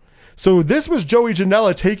do. So this was Joey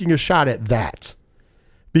Janela taking a shot at that,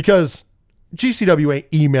 because GCW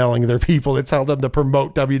ain't emailing their people to tell them to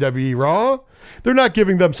promote WWE Raw. They're not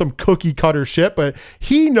giving them some cookie cutter shit, but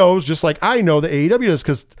he knows, just like I know, that AEW does,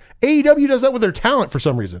 because AEW does that with their talent for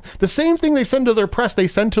some reason. The same thing they send to their press, they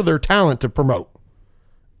send to their talent to promote.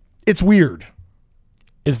 It's weird.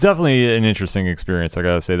 It's definitely an interesting experience, I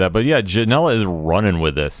gotta say that. But yeah, Janela is running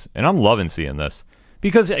with this, and I'm loving seeing this.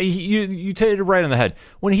 Because you hit it right on the head.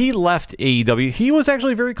 When he left AEW, he was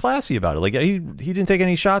actually very classy about it. Like, he didn't take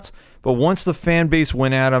any shots, but once the fan base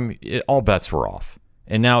went at him, all bets were off.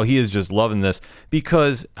 And now he is just loving this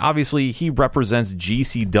because, obviously, he represents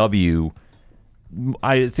GCW.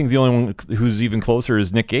 I think the only one who's even closer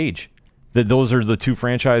is Nick Gage. That those are the two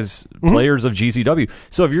franchise players of GCW.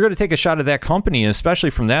 So if you're going to take a shot at that company, and especially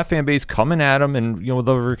from that fan base coming at him, and with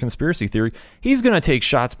over conspiracy theory, he's going to take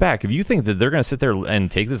shots back. If you think that they're going to sit there and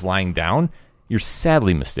take this lying down, you're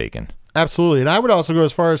sadly mistaken. Absolutely. And I would also go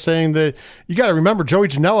as far as saying that you got to remember Joey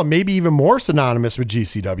Janela may be even more synonymous with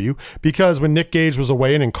GCW, because when Nick Gage was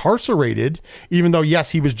away and incarcerated, even though, yes,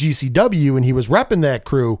 he was GCW and he was repping that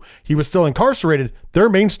crew, he was still incarcerated. Their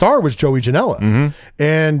main star was Joey Janela. Mm-hmm.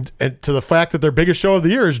 And to the fact that their biggest show of the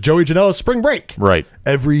year is Joey Janela's Spring Break. Right.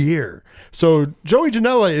 Every year. So Joey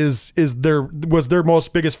Janela was their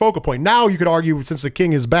most biggest focal point. Now you could argue, since the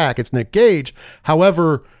king is back, it's Nick Gage.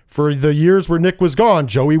 However, for the years where Nick was gone,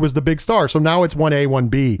 Joey was the big star. So now it's 1A,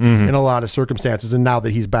 1B in a lot of circumstances. And now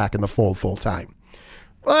that he's back in the fold full time.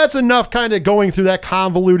 Well, that's enough kind of going through that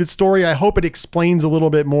convoluted story. I hope it explains a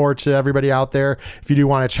little bit more to everybody out there. If you do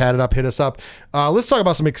want to chat it up, hit us up. Let's talk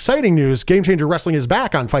about some exciting news. Game Changer Wrestling is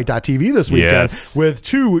back on Fight.tv this weekend with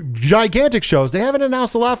two gigantic shows. They haven't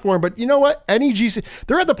announced a lot for them, but you know what?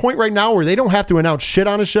 They're at the point right now where they don't have to announce shit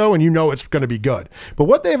on a show, and you know it's going to be good. But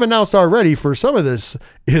what they've announced already for some of this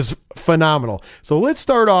is phenomenal. So let's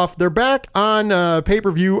start off. They're back on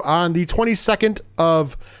pay-per-view on the 22nd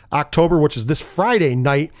of October, which is this Friday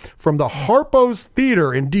night, from the Harpo's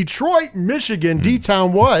Theater in Detroit, Michigan.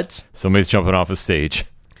 D-Town what? Somebody's jumping off a stage.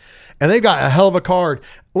 And they've got a hell of a card.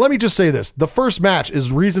 Let me just say this. The first match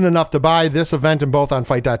is reason enough to buy this event and both on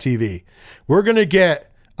Fight.tv. We're going to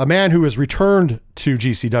get a man who has returned to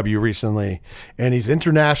GCW recently, and he's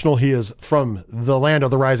international. He is from the land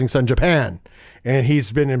of the rising sun, Japan. And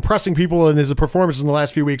he's been impressing people in his performances in the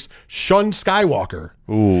last few weeks. Shun Skywalker.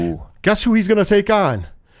 Ooh. Guess who he's going to take on?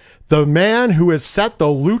 The man who has set the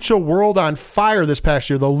Lucha world on fire this past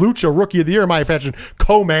year, the Lucha Rookie of the Year, in my opinion,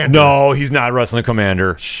 Commander. No, he's not wrestling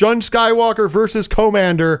Commander. Shun Skywalker versus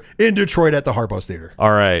Commander in Detroit at the Harpo's Theater.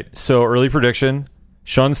 All right, so early prediction.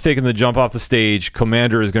 Shun's taking the jump off the stage.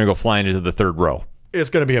 Commander is going to go flying into the third row. It's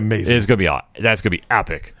going to be amazing. That's going to be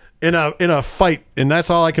epic. In a fight, and that's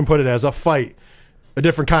all I can put it as, a fight. A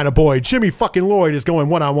different kind of boy. Jimmy fucking Lloyd is going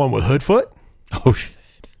one-on-one with Hoodfoot. Oh, shit.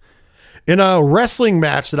 In a wrestling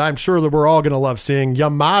match that I'm sure that we're all going to love seeing,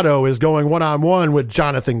 Yamato is going one-on-one with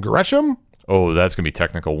Jonathan Gresham. Oh, that's going to be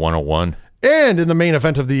Technical 101. And in the main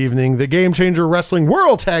event of the evening, the Game Changer Wrestling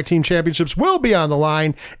World Tag Team Championships will be on the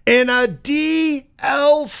line in a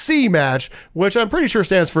DLC match, which I'm pretty sure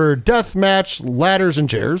stands for Death Match, Ladders, and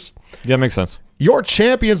Chairs. Yeah, makes sense. Your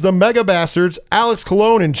champions, the Mega Bastards, Alex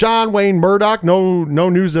Colon and John Wayne Murdoch. No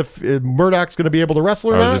news if Murdoch's going to be able to wrestle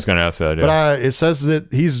or not. I was just going to ask that, yeah. But it says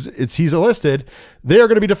that he's enlisted. They are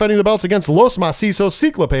going to be defending the belts against Los Macizos,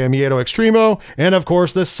 Ciclope and Miedo Extremo, and of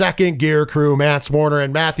course the Second Gear Crew, Matt Warner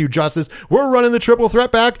and Matthew Justice. We're running the triple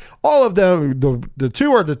threat back. All of them, the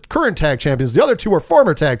two are the current tag champions. The other two are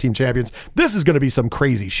former tag team champions. This is going to be some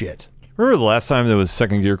crazy shit. Remember the last time there was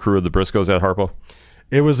Second Gear Crew of the Briscoes at Harpo?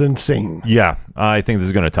 It was insane. Yeah, I think this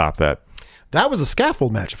is going to top that. That was a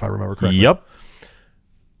scaffold match, if I remember correctly. Yep.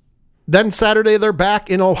 Then Saturday, they're back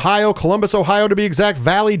in Ohio, Columbus, Ohio, to be exact,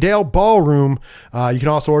 Valley Dale Ballroom. You can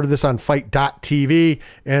also order this on Fight.tv.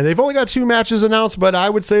 And they've only got 2 matches announced, but I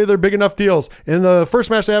would say they're big enough deals. In the first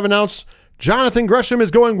match they have announced, Jonathan Gresham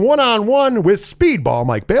is going one-on-one with Speedball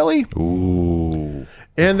Mike Bailey. Ooh.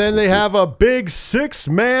 And then they have a big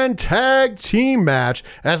 6-man tag team match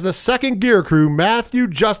as the Second Gear Crew, Matthew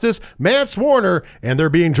Justice, Mance Warner, and they're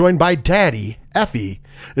being joined by Daddy, Effie,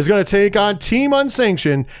 is going to take on Team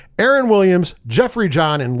Unsanctioned, Aaron Williams, Jeffrey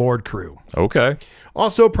John, and Lord Crew. Okay.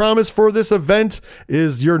 Also promised for this event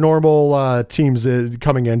is your normal teams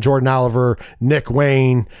coming in. Jordan Oliver, Nick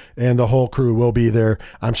Wayne, and the whole crew will be there.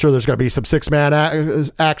 I'm sure there's going to be some 6-man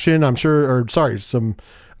action. I'm sure, some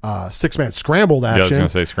 6-man scrambled action. Yeah, I was going to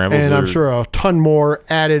say scrambles. And I'm sure a ton more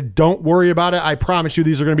added. Don't worry about it. I promise you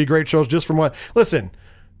these are going to be great shows just from what... Listen,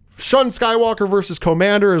 Shun Skywalker versus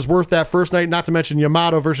Commander is worth that first night, not to mention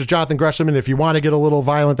Yamato versus Jonathan Gresham. And if you want to get a little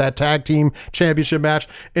violent, that tag team championship match.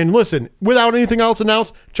 And listen, without anything else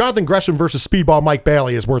announced, Jonathan Gresham versus Speedball Mike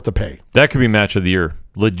Bailey is worth the pay. That could be match of the year,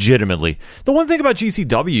 legitimately. The one thing about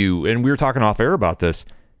GCW, and we were talking off air about this,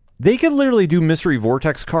 they could literally do Mystery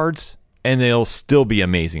Vortex cards and they'll still be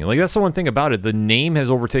amazing. Like, that's the one thing about it. The name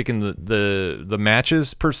has overtaken the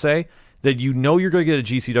matches, per se, that you know you're going to get a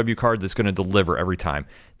GCW card that's going to deliver every time.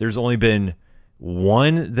 There's only been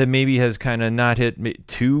one that maybe has kind of not hit,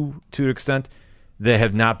 two to an extent, that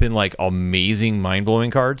have not been like amazing,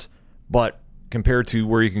 mind-blowing cards. But compared to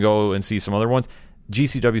where you can go and see some other ones,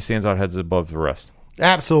 GCW stands out heads above the rest.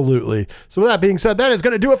 Absolutely. So with that being said, that is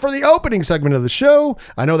going to do it for the opening segment of the show.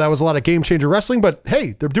 I know that was a lot of Game Changer Wrestling, but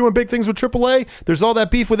hey, they're doing big things with AAA. There's all that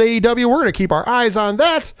beef with AEW. We're going to keep our eyes on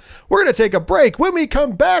that. We're going to take a break. When we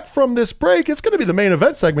come back from this break, it's going to be the main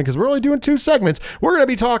event segment because we're only doing 2 segments. We're going to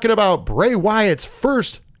be talking about Bray Wyatt's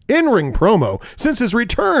first in-ring promo since his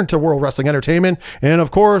return to World Wrestling Entertainment. And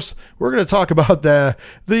of course, we're going to talk about the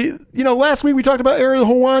last week we talked about Ariel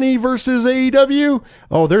Helwani versus AEW.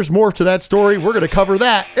 Oh, there's more to that story. We're going to cover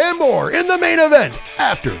that and more in the main event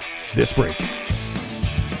after this break.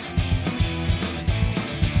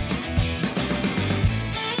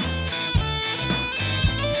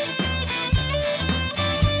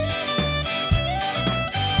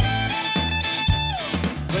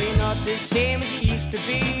 But you're not the same as you used to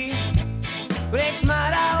be. But it's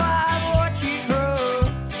mad how I watch you grow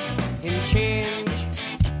and change.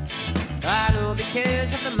 I know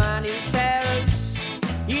because of the man who tells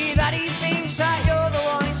you that he thinks that you're the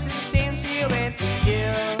one who's the same to you every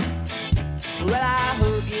year. Well, I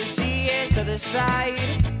hope you see his other side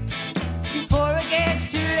before it gets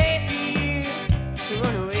too late for you to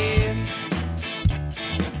run away.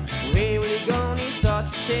 Where will he go when he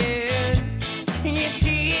starts to turn? And you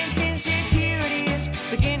see his insecurities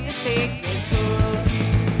begin to take their toll.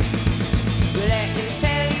 But let me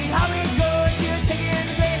tell you how it goes. You're taking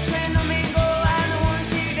the place when the men go, and the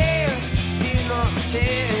ones who dare do not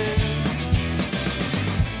return.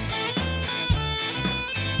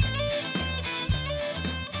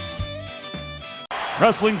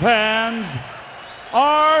 Wrestling fans,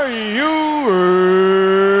 are you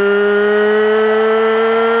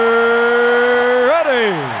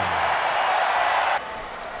ready?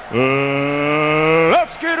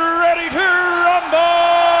 Let's get ready to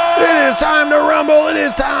rumble! It is time to rumble. It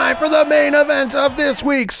is time for the main event of this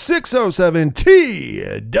week's 607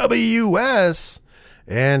 TWS.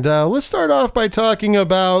 And let's start off by talking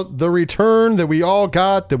about the return that we all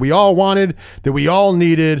got, that we all wanted, that we all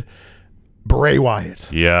needed. Bray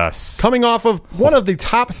Wyatt. Yes. Coming off of one of the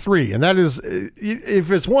top 3, and that is, if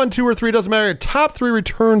it's 1, 2, or 3, doesn't matter, top 3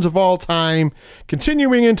 returns of all time,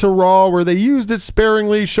 continuing into Raw, where they used it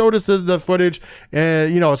sparingly, showed us the footage,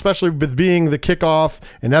 and, especially with being the kickoff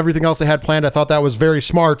and everything else they had planned, I thought that was very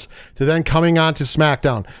smart, to then coming on to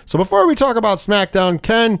SmackDown. So before we talk about SmackDown,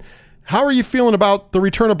 Ken, how are you feeling about the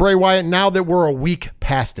return of Bray Wyatt now that we're a week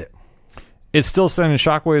past it? It's still sending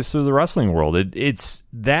shockwaves through the wrestling world. It's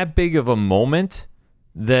that big of a moment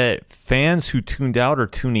that fans who tuned out are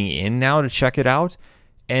tuning in now to check it out,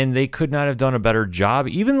 and they could not have done a better job.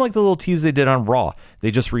 Even like the little tease they did on Raw,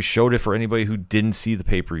 they just re-showed it for anybody who didn't see the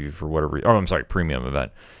pay-per-view for whatever. Oh, I'm sorry, premium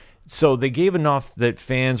event. So they gave enough that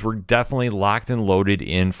fans were definitely locked and loaded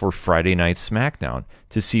in for Friday Night SmackDown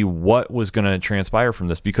to see what was going to transpire from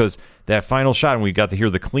this, because that final shot, and we got to hear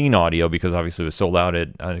the clean audio because obviously it was sold out at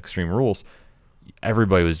Extreme Rules.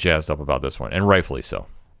 Everybody was jazzed up about this one, and rightfully so.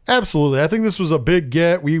 Absolutely. I think this was a big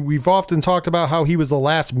get. We've often talked about how he was the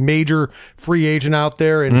last major free agent out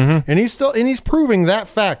there, and he's proving that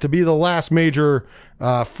fact to be the last major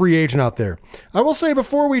free agent out there. I will say,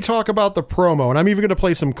 before we talk about the promo, and I'm even going to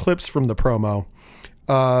play some clips from the promo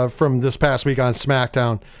from this past week on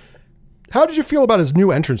SmackDown. How did you feel about his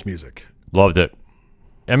new entrance music? Loved it.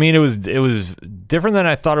 I mean, it was different than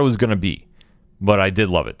I thought it was going to be. But I did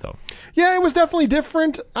love it, though. Yeah, it was definitely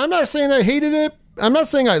different. I'm not saying I hated it. I'm not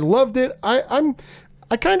saying I loved it.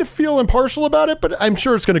 I kind of feel impartial about it, but I'm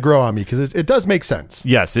sure it's going to grow on me because it does make sense.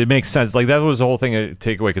 Yes, it makes sense. Like that was the whole thing to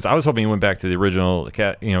take away because I was hoping he went back to the original,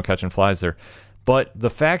 catching flies there. But the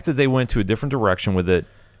fact that they went to a different direction with it,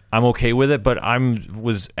 I'm okay with it. But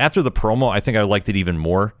after the promo, I think I liked it even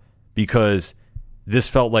more because this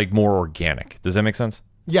felt like more organic. Does that make sense?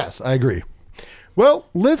 Yes, I agree. Well,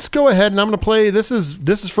 let's go ahead and I'm going to play. This is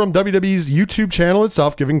from WWE's YouTube channel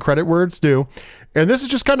itself, giving credit where it's due. And this is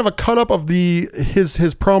just kind of a cut up of his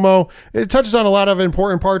promo. It touches on a lot of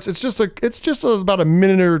important parts. It's just about a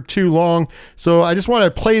minute or two long. So I just want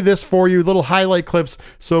to play this for you, little highlight clips,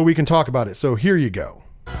 so we can talk about it. So here you go.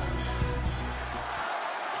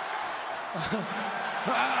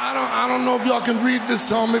 I don't know if y'all can read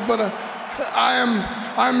this on me, but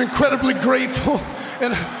I'm incredibly grateful,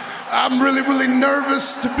 and I'm really, really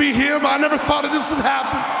nervous to be here. But I never thought of this would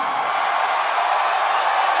happen.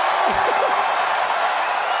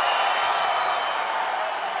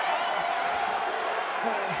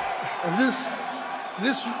 And this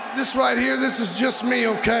right here, this is just me,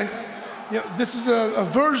 okay? This is a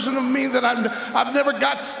version of me that I've never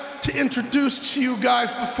got to introduce to you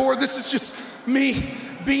guys before. This is just me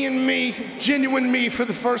being me, genuine me for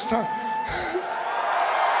the first time.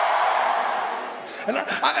 And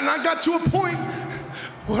I got to a point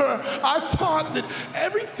where I thought that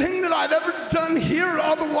everything that I'd ever done here,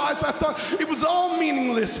 otherwise I thought it was all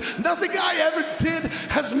meaningless. Nothing I ever did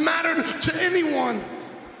has mattered to anyone.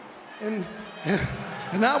 And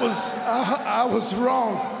I was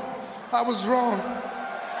wrong. I was wrong.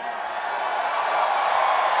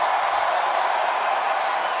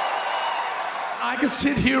 I can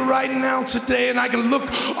sit here right now today and I can look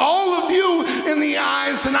all of you in the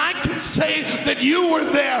eyes and I can say that you were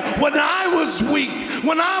there when I was weak,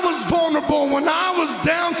 when I was vulnerable, when I was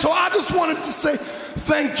down. So I just wanted to say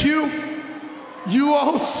thank you. You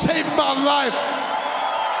all saved my life.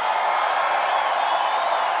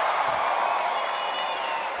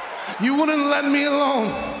 You wouldn't let me alone.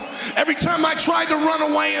 Every time I tried to run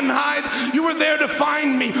away and hide, you were there to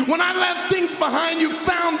find me. When I left things behind, you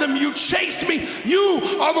found them. You chased me. You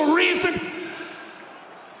are the reason.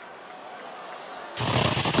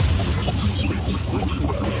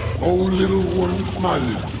 Oh, little one, my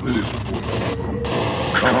little one.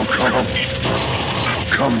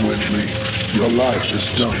 Come with me. Your life is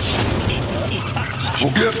done.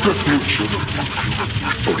 Forget the future.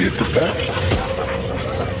 Forget the past.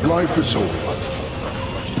 Life is over.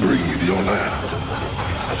 Breathe your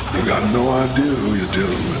last. You got no idea who you're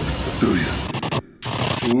dealing with,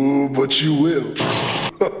 do you? Ooh, but you will.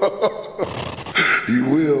 You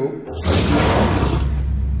will.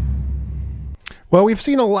 Well, we've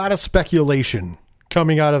seen a lot of speculation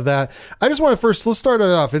coming out of that. I just want to let's start it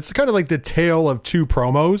off. It's kind of like the tale of two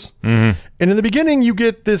promos. Mm-hmm. And in the beginning, you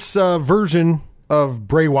get this version of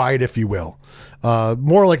Bray Wyatt, if you will.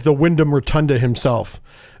 More like the Wyndham Rotunda himself,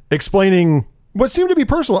 explaining what seemed to be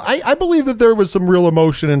personal. I believe that there was some real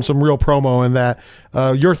emotion and some real promo in that.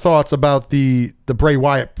 Your thoughts about the Bray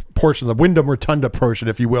Wyatt portion, the Wyndham Rotunda portion,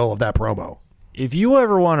 if you will, of that promo. If you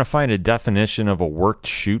ever want to find a definition of a worked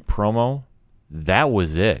shoot promo, that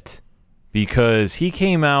was it. Because he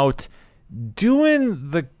came out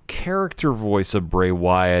doing the character voice of Bray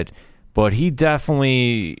Wyatt, but he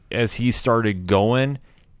definitely, as he started going,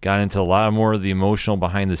 got into a lot more of the emotional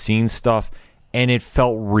behind-the-scenes stuff, and it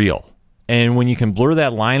felt real. And when you can blur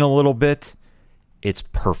that line a little bit, it's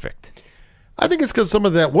perfect. I think it's because some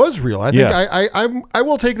of that was real. I think I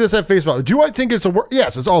will take this at face value. Do I think it's a work?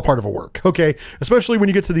 Yes, it's all part of a work. Okay, especially when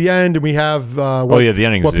you get to the end and we have the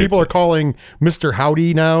ending. What people are calling Mr.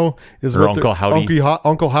 Howdy now is or Uncle Howdy,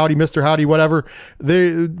 Uncle Howdy, Mr. Howdy, whatever.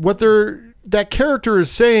 That character is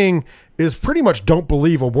saying is pretty much don't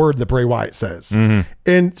believe a word that Bray Wyatt says. Mm-hmm.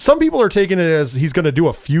 And some people are taking it as he's going to do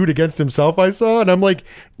a feud against himself, I saw. And I'm like,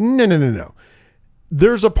 no.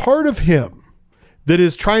 There's a part of him that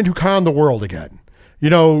is trying to con the world again.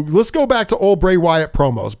 You know, let's go back to old Bray Wyatt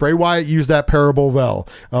promos. Bray Wyatt used that parable well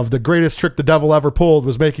of the greatest trick the devil ever pulled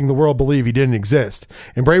was making the world believe he didn't exist.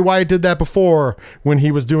 And Bray Wyatt did that before when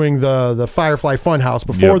he was doing the Firefly Funhouse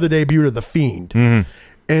before the debut of The Fiend. Mm-hmm.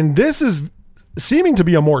 And this is seeming to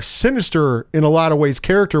be a more sinister, in a lot of ways,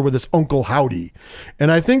 character with this Uncle Howdy. And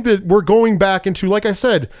I think that we're going back into, like I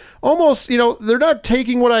said, almost, they're not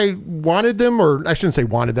taking what I wanted them, or I shouldn't say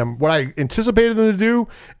wanted them, what I anticipated them to do,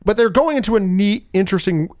 but they're going into a neat,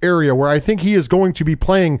 interesting area where I think he is going to be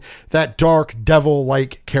playing that dark,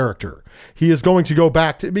 devil-like character. He is going to go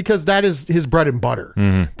back to, because that is his bread and butter.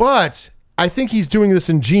 Mm-hmm. But I think he's doing this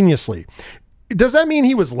ingeniously. does that mean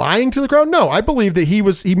he was lying to the crowd? No, I believe that he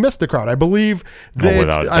missed the crowd. I believe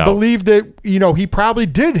without a that he probably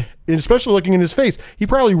did, and especially looking in his face, he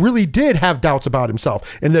probably really did have doubts about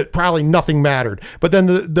himself, and that probably nothing mattered. But then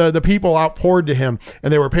the people outpoured to him,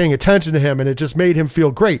 and they were paying attention to him, and it just made him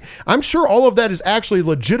feel great. I'm sure all of that is actually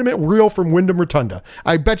legitimate, real from Wyndham Rotunda.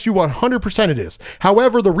 I bet you 100% it is.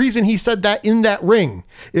 However, the reason he said that in that ring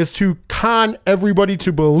is to con everybody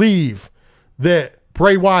to believe that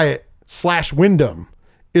Bray Wyatt / Wyndham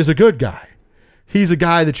is a good guy. He's a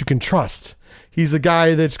guy that you can trust. He's a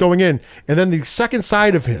guy that's going in. And then the second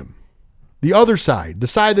side of him, the other side, the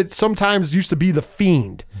side that sometimes used to be the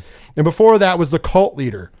Fiend, and before that was the cult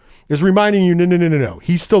leader, is reminding you, no.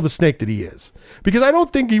 He's still the snake that he is. Because I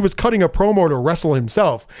don't think he was cutting a promo to wrestle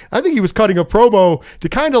himself. I think he was cutting a promo to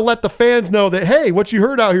kind of let the fans know that, hey, what you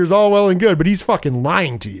heard out here is all well and good, but he's fucking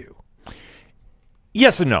lying to you.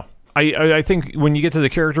 Yes and no. I think when you get to the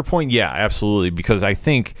character point, yeah, absolutely. Because I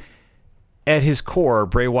think at his core,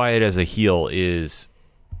 Bray Wyatt as a heel is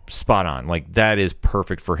spot on. Like, that is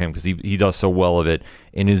perfect for him because he does so well of it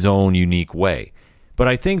in his own unique way. But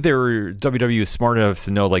I think WWE is smart enough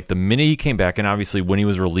to know, like, the minute he came back, and obviously when he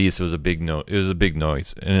was released, it was a big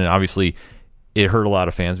noise, and obviously it hurt a lot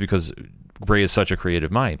of fans because Bray is such a creative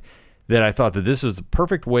mind. That I thought that this was the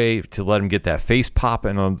perfect way to let him get that face pop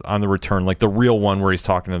and on the return, like the real one where he's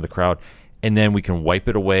talking to the crowd, and then we can wipe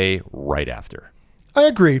it away right after. I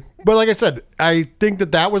agree, but like I said, I think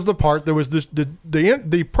that was the part that was the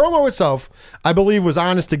promo itself. I believe was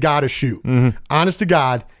honest to God a shoot. Mm-hmm. Honest to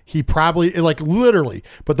God, he probably literally,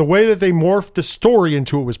 but the way that they morphed the story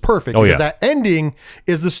into it was perfect. Because that ending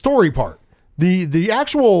is the story part. The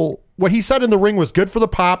actual. What he said in the ring was good for the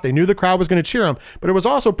pop. They knew the crowd was going to cheer him, but it was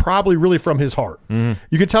also probably really from his heart. Mm-hmm.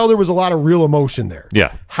 You could tell there was a lot of real emotion there.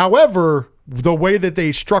 Yeah. However, the way that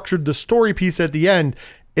they structured the story piece at the end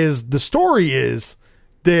is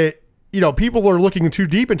that, people are looking too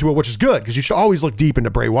deep into it, which is good because you should always look deep into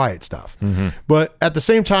Bray Wyatt stuff. Mm-hmm. But at the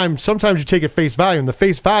same time, sometimes you take it face value, and the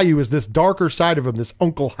face value is this darker side of him, this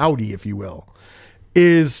Uncle Howdy, if you will,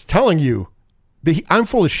 is telling you that I'm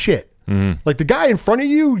full of shit. Mm-hmm. Like the guy in front of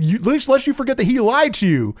you, lest you forget that he lied to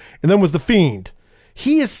you and then was the Fiend.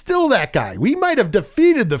 He is still that guy. We might have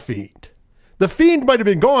defeated the Fiend. The Fiend might have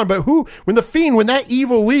been gone, but when that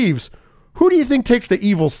evil leaves, who do you think takes the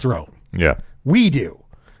evil's throne? Yeah. We do.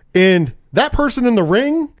 And that person in the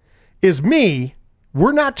ring is me.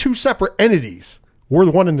 We're not two separate entities. We're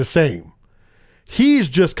the one and the same. He's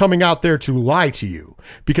just coming out there to lie to you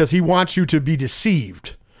because he wants you to be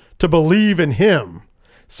deceived, to believe in him.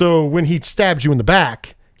 So when he stabs you in the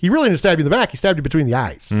back, he really didn't stab you in the back. He stabbed you between the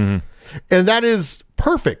eyes. Mm-hmm. And that is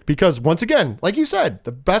perfect because, once again, like you said,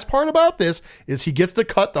 the best part about this is he gets to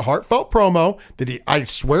cut the heartfelt promo that I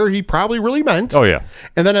swear he probably really meant. Oh, yeah.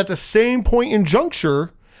 And then at the same point in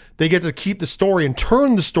juncture, they get to keep the story and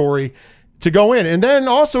turn the story to go in. And then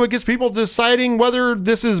also it gets people deciding whether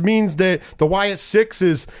this means that the Wyatt Six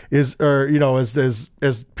is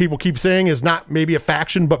as people keep saying, is not maybe a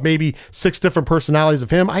faction, but maybe 6 different personalities of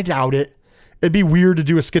him. I doubt it. It'd be weird to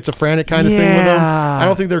do a schizophrenic kind of thing with him. I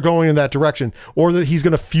don't think they're going in that direction. Or that he's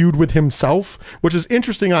going to feud with himself, which is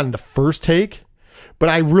interesting on the first take. But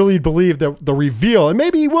I really believe that the reveal, and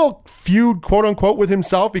maybe he will feud, quote unquote, with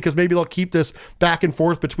himself because maybe they'll keep this back and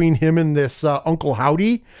forth between him and this Uncle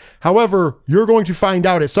Howdy. However, you're going to find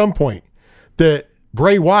out at some point that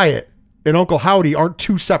Bray Wyatt and Uncle Howdy aren't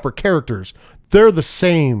 2 separate characters. They're the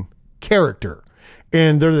same character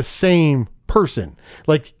and they're the same person.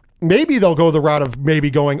 Like, maybe they'll go the route of maybe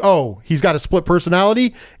going, oh, he's got a split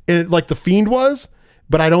personality, and like the Fiend was.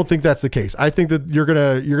 But I don't think that's the case. I think that you're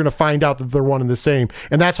gonna find out that they're one and the same,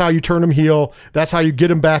 and that's how you turn him heel. That's how you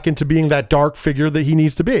get him back into being that dark figure that he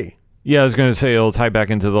needs to be. Yeah, I was gonna say it'll tie back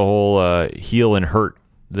into the whole heel and hurt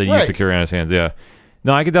that he used to carry on his hands. Yeah,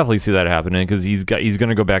 no, I could definitely see that happening because he's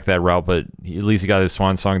gonna go back that route. But at least he got his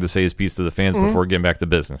swan song to say his piece to the fans before getting back to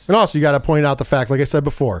business. And also, you got to point out the fact, like I said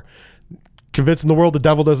before, convincing the world the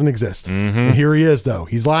devil doesn't exist. Mm-hmm. And here he is, though.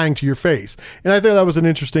 He's lying to your face. And I think that was an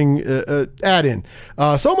interesting add-in.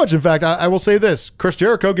 So much, in fact, I will say this. Chris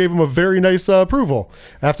Jericho gave him a very nice approval.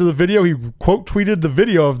 After the video, he quote tweeted the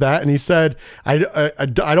video of that, and he said, I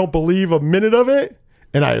don't believe a minute of it,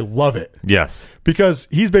 and I love it. Yes. Because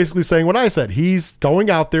he's basically saying what I said. He's going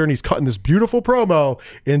out there and he's cutting this beautiful promo,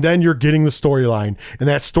 and then you're getting the storyline. And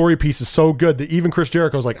that story piece is so good that even Chris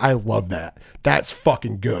Jericho's like, I love that. That's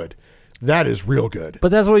fucking good. That is real good.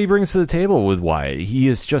 But that's what he brings to the table with Wyatt. He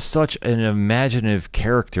is just such an imaginative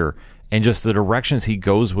character, and just the directions he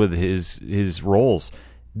goes with his roles.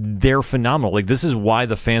 they're phenomenal. Like, this is why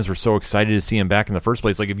the fans were so excited to see him back in the first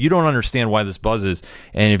place. Like, if you don't understand why this buzz is,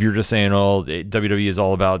 and if you're just saying, oh, WWE is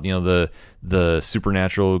all about, you know, the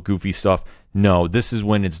supernatural, goofy stuff, no, this is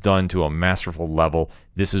when it's done to a masterful level.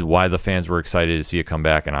 This is why the fans were excited to see it come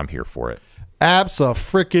back, and I'm here for it.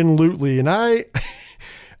 Abso-frickin-lutely. And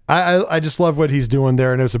I just love what he's doing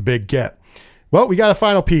there, and it was a big get. Well, we got a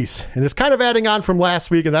final piece, and it's kind of adding on from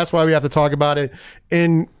last week, and that's why we have to talk about it.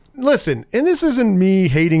 And listen, and this isn't me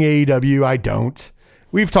hating AEW. I don't.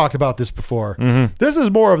 We've talked about this before. This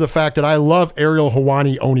is more of the fact that I love Ariel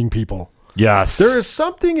Helwani owning people. Yes. There is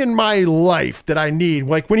something in my life that I need.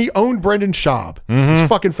 Like when he owned Brendan Schaub, it's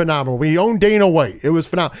fucking phenomenal. When he owned Dana White, it was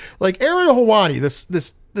phenomenal. Like Ariel Helwani,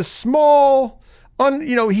 this small,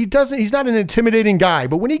 he's not an intimidating guy,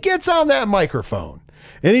 but when he gets on that microphone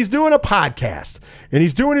and he's doing a podcast and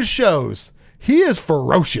he's doing his shows, he is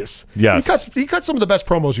ferocious. Yes. He cuts some of the best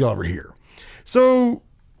promos you'll ever hear. So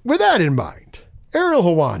with that in mind, Ariel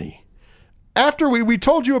Helwani, after we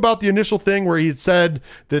told you about the initial thing where he had said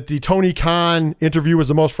that the Tony Khan interview was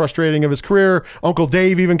the most frustrating of his career, Uncle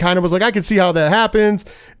Dave even kind of was like, I can see how that happens.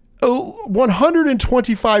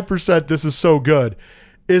 125%, this is so good,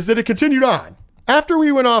 is that it continued on. After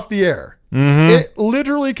we went off the air, it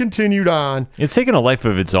literally continued on. It's taken a life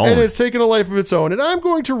of its own. And it's taken a life of its own. And I'm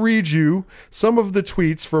going to read you some of the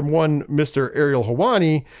tweets from one Mr. Ariel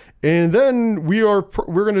Helwani, and then we're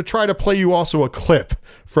going to try to play you also a clip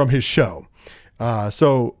from his show.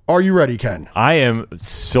 So are you ready, Ken? I am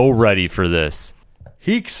so ready for this.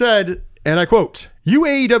 He said, and I quote, "You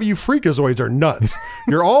AEW freakazoids are nuts.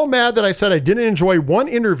 You're all mad that I said I didn't enjoy one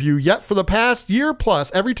interview, yet for the past year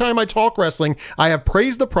plus, every time I talk wrestling, I have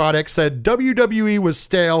praised the product, said WWE was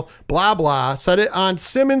stale, blah, blah, said it on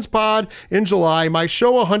Simmons Pod in July, my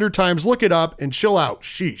show 100 times, look it up and chill out,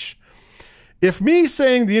 sheesh. If me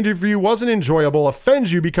saying the interview wasn't enjoyable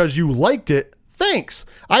offends you because you liked it, thanks.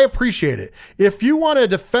 I appreciate it. If you want to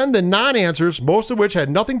defend the non-answers, most of which had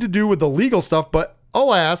nothing to do with the legal stuff, but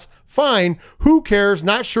alas, fine. Who cares?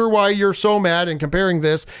 Not sure why you're so mad and comparing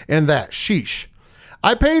this and that. Sheesh.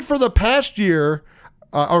 I paid for the past year.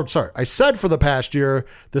 I said for the past year,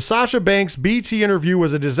 the Sasha Banks BT interview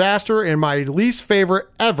was a disaster and my least favorite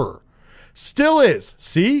ever. Still is.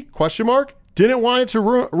 See? Question mark. Didn't want it to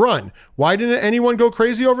run. Why didn't anyone go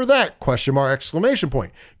crazy over that? Question mark, exclamation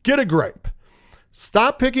point. Get a grip.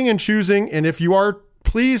 Stop picking and choosing, and if you are,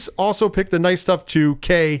 please also pick the nice stuff too.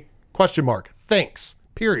 K, question mark. Thanks.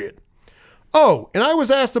 Period. Oh, and I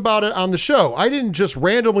was asked about it on the show. I didn't just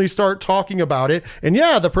randomly start talking about it. And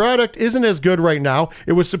yeah, the product isn't as good right now.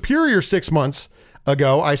 It was superior 6 months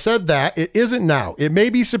ago. I said that. It isn't now. It may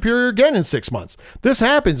be superior again in 6 months. This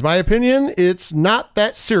happens. My opinion, it's not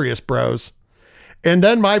that serious, bros. And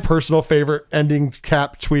then my personal favorite ending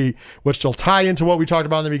cap tweet, which will tie into what we talked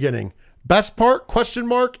about in the beginning. Best part, question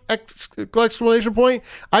mark, exclamation point.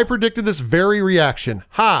 I predicted this very reaction.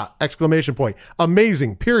 Ha, exclamation point.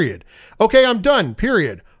 Amazing, period. Okay, I'm done,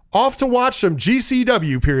 period. Off to watch some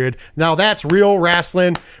GCW, period. Now that's real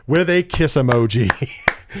wrestling with a kiss emoji.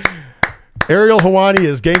 Ariel Helwani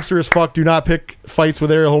is gangster as fuck. Do not pick fights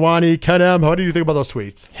with Ariel Helwani. Ken M, how do you think about those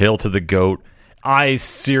tweets? Hail to the GOAT. I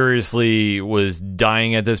seriously was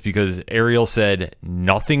dying at this because Ariel said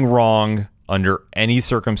nothing wrong under any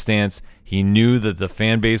circumstance. He knew that the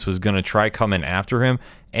fan base was going to try coming after him,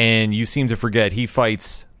 and you seem to forget he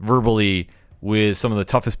fights verbally with some of the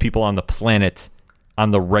toughest people on the planet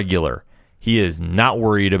on the regular. He is not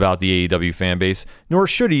worried about the AEW fan base, nor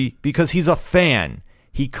should he, because he's a fan.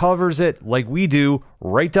 He covers it like we do,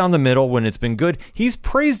 right down the middle when it's been good. He's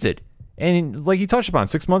praised it. And like he touched upon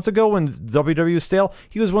 6 months ago when WWE was stale,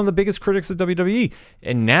 he was one of the biggest critics of WWE.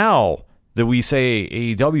 And now that we say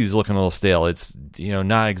AEW is looking a little stale, it's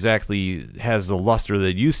not exactly has the luster that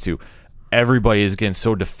it used to. Everybody is getting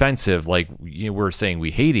so defensive, like we're saying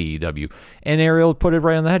we hate AEW. And Ariel put it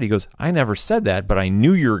right on the head. He goes, I never said that, but I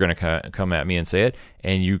knew you were going to come at me and say it,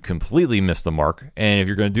 and you completely missed the mark. And if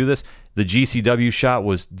you're going to do this, the GCW shot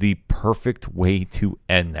was the perfect way to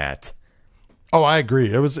end that. Oh, I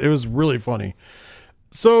agree. It was really funny.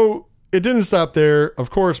 So it didn't stop there. Of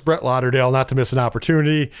course, Brett Lauderdale, not to miss an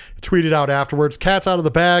opportunity, tweeted out afterwards, "Cat's out of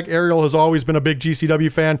the bag. Ariel has always been a big GCW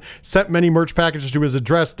fan. Sent many merch packages to his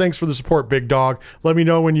address. Thanks for the support, big dog. Let me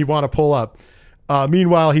know when you want to pull up."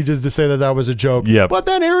 Meanwhile, he just to say that was a joke. Yep. But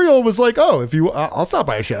then Ariel was like, "Oh, if you, I'll stop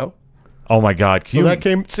by a show." Oh my God! So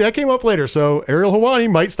that came up later. So Ariel Helwani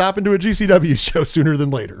might stop into a GCW show sooner than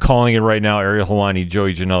later. Calling it right now, Ariel Helwani,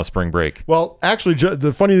 Joey Janela, Spring Break. Well, actually,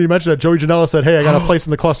 the funny thing you mentioned that Joey Janela said, "Hey, I got a place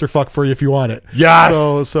in the clusterfuck for you if you want it." Yes.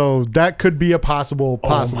 So that could be a possible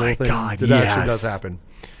my thing God, that yes. actually does happen.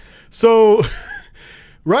 So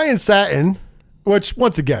Ryan Satin, which,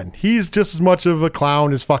 once again, he's just as much of a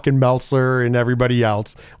clown as fucking Meltzer and everybody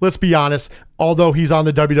else. Let's be honest, although he's on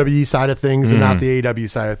the WWE side of things and not the AEW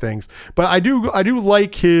side of things. But I do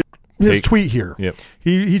like his tweet here. Yep.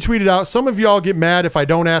 He tweeted out, some of y'all get mad if I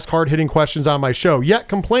don't ask hard-hitting questions on my show, yet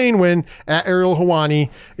complain when at Ariel Helwani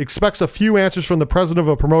expects a few answers from the president of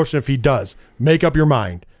a promotion if he does. Make up your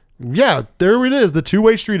mind. Yeah, there it is, the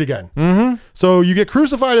two-way street again. Mm-hmm. So you get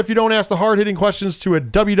crucified if you don't ask the hard-hitting questions to a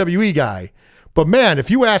WWE guy. But man, if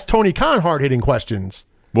you ask Tony Khan hard-hitting questions,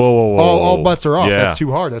 whoa. All butts are off. Yeah. That's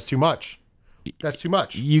too hard. That's too much. That's too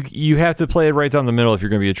much. You have to play it right down the middle if you're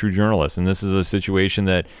going to be a true journalist. And this is a situation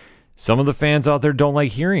that some of the fans out there don't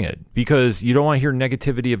like hearing it because you don't want to hear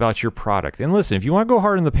negativity about your product. And listen, if you want to go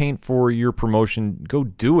hard in the paint for your promotion, go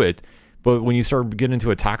do it. But when you start getting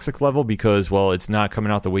into a toxic level because, well, it's not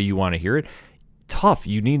coming out the way you want to hear it, tough.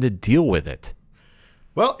 You need to deal with it.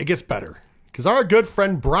 Well, it gets better. Because our good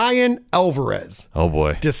friend Brian Alvarez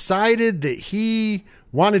decided that he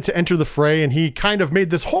wanted to enter the fray, and he kind of made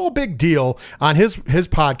this whole big deal on his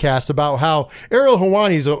podcast about how Ariel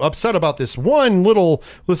Helwani's upset about this one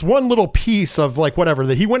little piece of like whatever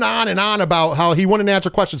that he went on and on about how he wouldn't answer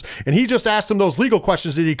questions, and he just asked him those legal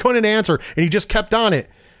questions that he couldn't answer, and he just kept on it.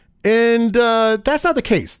 And that's not the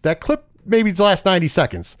case. That clip maybe the last 90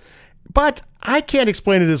 seconds. But I can't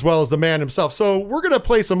explain it as well as the man himself. So we're going to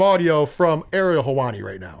play some audio from Ariel Helwani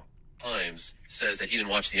right now. Times says that he didn't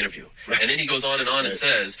watch the interview. Right. And then he goes on and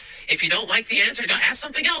says, if you don't like the answer, ask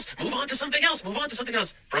something else. Move on to something else. Move on to something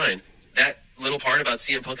else. Brian, that little part about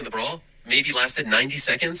CM Punk and the brawl maybe lasted 90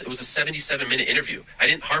 seconds. It was a 77-minute interview. I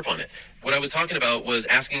didn't harp on it. What I was talking about was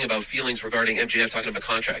asking about feelings regarding MJF talking about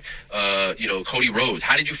contract. Cody Rhodes.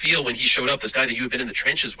 How did you feel when he showed up? This guy that you have been in the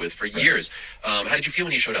trenches with for years. How did you feel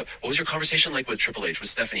when he showed up? What was your conversation like with Triple H, with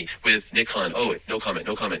Stephanie, with Nick Khan? Oh, no comment.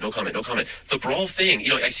 The brawl thing,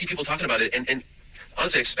 I see people talking about it, and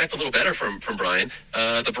honestly, I expect a little better from Brian.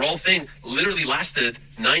 The brawl thing literally lasted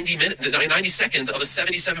 90 seconds of a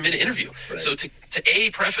 77-minute interview. Right. So to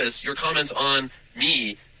preface your comments on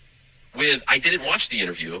me with, I didn't watch the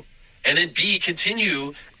interview, and then B,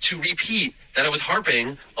 continue to repeat that I was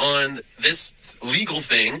harping on this legal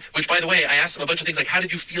thing, which, by the way, I asked him a bunch of things like, how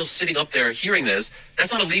did you feel sitting up there hearing this?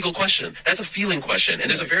 That's not a legal question. That's a feeling question. And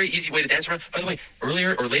there's a very easy way to dance around. By the way,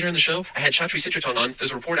 earlier or later in the show, I had Chatri Citriton on.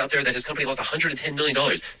 There's a report out there that his company lost $110 million.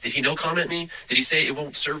 Did he no comment me? Did he say it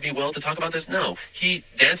won't serve me well to talk about this? No. He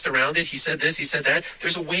danced around it. He said this. He said that.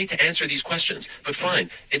 There's a way to answer these questions. But fine.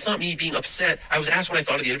 It's not me being upset. I was asked what I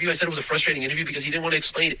thought of the interview. I said it was a frustrating interview because he didn't want to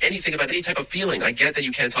explain anything about any type of feeling. I get that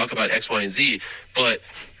you can't talk about X, Y, and Z, but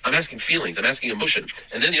I'm asking feelings. I'm asking emotion.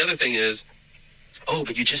 And then the other thing is, oh,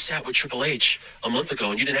 but you just sat with Triple H a month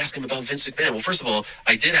ago and you didn't ask him about Vince McMahon. Well, first of all,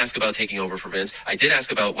 I did ask about taking over for Vince. I did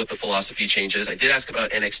ask about what the philosophy change is. I did ask about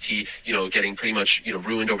NXT, getting pretty much,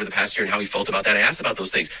 ruined over the past year and how he felt about that. I asked about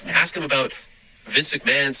those things. To ask him about Vince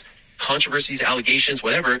McMahon's controversies, allegations,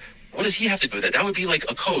 whatever, what does he have to do with that? That would be like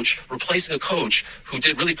a coach replacing a coach who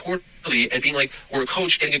did really poorly and being like, or a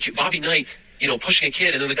coach getting Bobby Knight, pushing a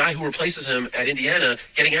kid, and then the guy who replaces him at Indiana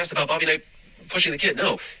getting asked about Bobby Knight pushing the kid.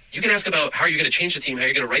 No, you can ask about how you're going to change the team, how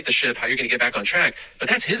you're going to right the ship, how you're going to get back on track. But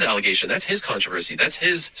that's his allegation. That's his controversy. That's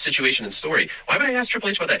his situation and story. Why would I ask Triple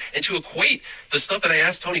H about that? And to equate the stuff that I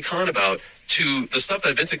asked Tony Khan about to the stuff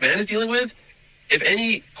that Vince McMahon is dealing with, if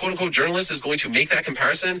any quote-unquote journalist is going to make that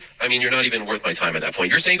comparison, I mean, you're not even worth my time at that point.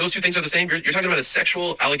 You're saying those two things are the same? You're talking about a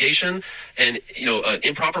sexual allegation and, an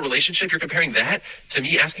improper relationship. You're comparing that to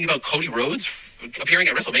me asking about Cody Rhodes appearing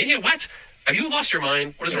at WrestleMania? What? Have you lost your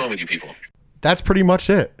mind? What is wrong with you people? That's pretty much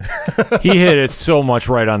it. He hit it so much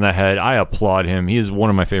right on the head. I applaud him. He is one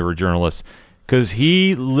of my favorite journalists because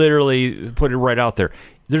he literally put it right out there.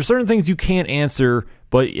 There's certain things you can't answer,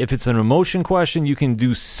 but if it's an emotion question, you can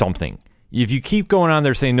do something. If you keep going on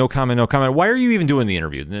there saying no comment, why are you even doing the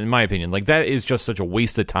interview? In my opinion, that is just such a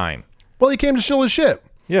waste of time. Well, he came to shill his shit.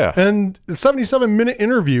 Yeah. And a 77-minute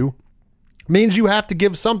interview means you have to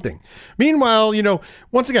give something. Meanwhile,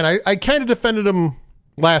 once again, I kind of defended him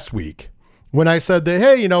last week when I said that,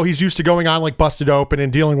 hey, he's used to going on like Busted Open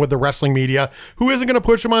and dealing with the wrestling media who isn't going to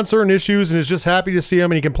push him on certain issues and is just happy to see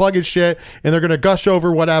him and he can plug his shit and they're going to gush over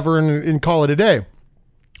whatever and call it a day.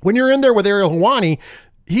 When you're in there with Ariel Helwani,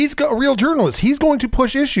 he's a real journalist. He's going to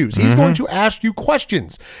push issues. He's going to ask you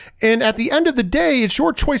questions. And at the end of the day, it's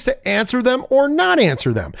your choice to answer them or not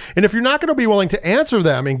answer them. And if you're not going to be willing to answer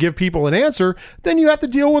them and give people an answer, then you have to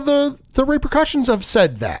deal with the repercussions of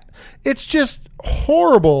said that. It's just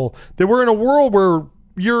horrible that we're in a world where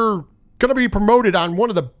you're going to be promoted on one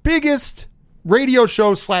of the biggest radio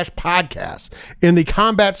show / podcast in the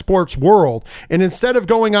combat sports world. And instead of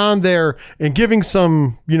going on there and giving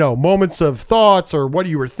some, moments of thoughts or what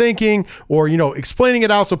you were thinking or, explaining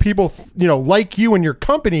it out so people, like you and your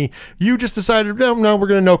company, you just decided, no, we're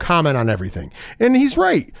going to no comment on everything. And he's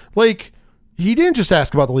right. Like, he didn't just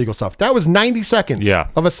ask about the legal stuff. That was 90 seconds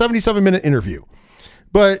of a 77-minute interview.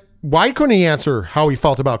 But why couldn't he answer how he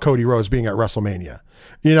felt about Cody Rhodes being at WrestleMania?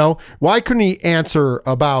 Why couldn't he answer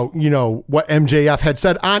about, what MJF had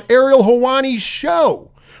said on Ariel Helwani's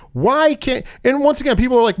show? Why can't, and once again,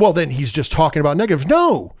 people are like, well, then he's just talking about negatives.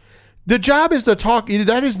 No. The job is to talk.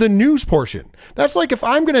 That is the news portion. That's like if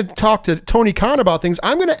I'm going to talk to Tony Khan about things,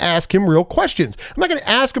 I'm going to ask him real questions. I'm not going to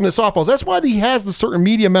ask him the softballs. That's why he has the certain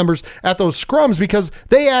media members at those scrums, because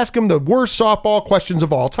they ask him the worst softball questions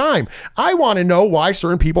of all time. I want to know why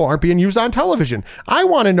certain people aren't being used on television. I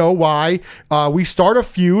want to know why we start a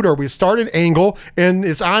feud or we start an angle and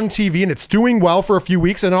it's on TV and it's doing well for a few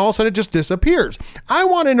weeks and all of a sudden it just disappears. I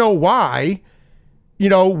want to know why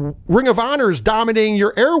Ring of Honor is dominating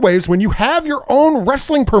your airwaves when you have your own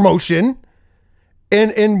wrestling promotion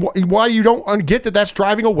and why you don't get that that's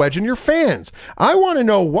driving a wedge in your fans. I want to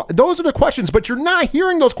know what, those are the questions, but you're not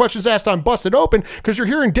hearing those questions asked on Busted Open because you're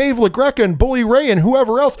hearing Dave LaGreca and Bully Ray and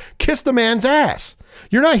whoever else kiss the man's ass.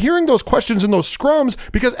 You're not hearing those questions in those scrums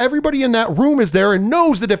because everybody in that room is there and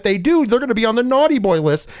knows that if they do, they're going to be on the naughty boy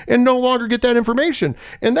list and no longer get that information.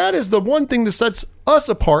 And that is the one thing that sets us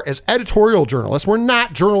apart as editorial journalists. We're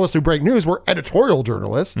not journalists who break news. We're editorial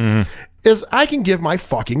journalists. Is I can give my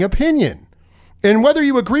fucking opinion. And whether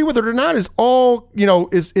you agree with it or not is all,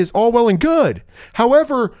 is all well and good.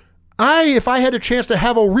 However, if I had a chance to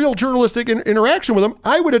have a real journalistic interaction with him,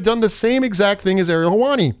 I would have done the same exact thing as Ariel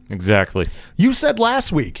Helwani. Exactly. You said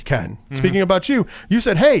last week, Ken, speaking about you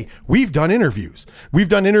said, hey, we've done interviews. We've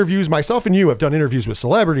done interviews, myself and you have done interviews with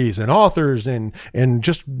celebrities and authors and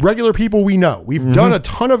just regular people we know. We've done a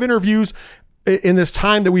ton of interviews in this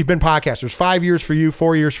time that we've been podcasters. 5 years for you,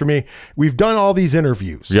 4 years for me. We've done all these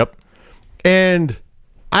interviews. Yep. And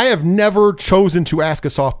I have never chosen to ask a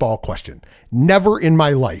softball question. Never in my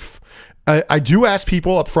life. I do ask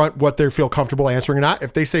people up front what they feel comfortable answering or not.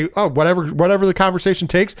 If they say, oh, whatever the conversation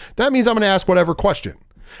takes, that means I'm going to ask whatever question.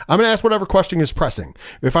 I'm going to ask whatever question is pressing.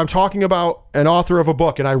 If I'm talking about an author of a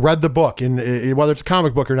book and I read the book, and whether it's a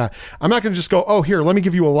comic book or not, I'm not going to just go, oh, here, let me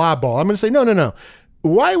give you a lob ball. I'm going to say, no.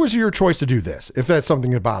 Why was it your choice to do this? If that's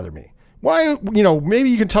something that bothered me. Why,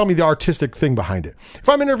 maybe you can tell me the artistic thing behind it. If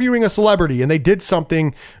I'm interviewing a celebrity and they did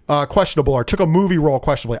something questionable or took a movie role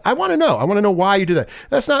questionably, I want to know. I want to know why you did that.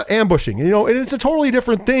 That's not ambushing, and it's a totally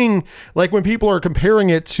different thing. Like when people are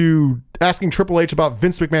comparing it to asking Triple H about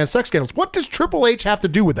Vince McMahon's sex scandals. What does Triple H have to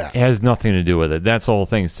do with that? It has nothing to do with it. That's the whole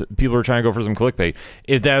thing. People are trying to go for some clickbait.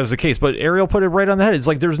 If that is the case, but Ariel put it right on the head. It's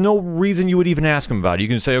like there's no reason you would even ask him about it. You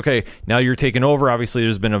can say, okay, now you're taking over. Obviously,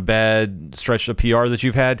 there's been a bad stretch of PR that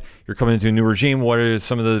you've had. You're coming into a new regime. What are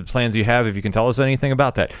some of the plans you have? If you can tell us anything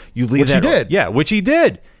about that, you leave which that. He did. Yeah, which he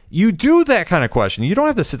did. You do that kind of question. You don't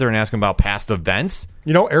have to sit there and ask him about past events.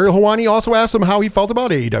 Ariel Helwani also asked him how he felt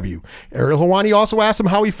about AEW. Ariel Helwani also asked him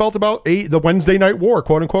how he felt about the Wednesday Night War,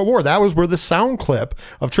 quote unquote war. That was where the sound clip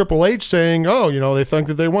of Triple H saying, oh, they think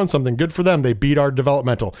that they won something. Good for them. They beat our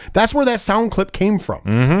developmental. That's where that sound clip came from.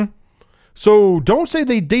 Mm-hmm. So don't say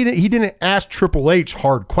he didn't ask Triple H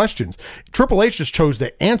hard questions. Triple H just chose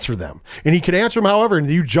to answer them. And he could answer them however, and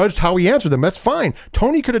you judged how he answered them. That's fine.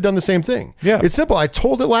 Tony could have done the same thing. Yeah. It's simple. I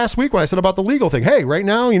told it last week when I said about the legal thing. Hey, right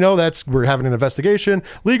now, we're having an investigation.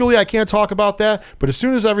 Legally, I can't talk about that. But as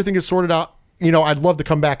soon as everything is sorted out, I'd love to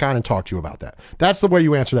come back on and talk to you about that. That's the way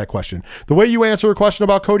you answer that question. The way you answer a question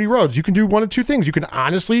about Cody Rhodes, you can do one of two things. You can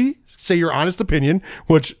honestly say your honest opinion,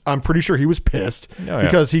 which I'm pretty sure he was pissed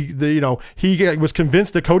because he was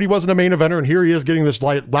convinced that Cody wasn't a main eventer, and here he is getting this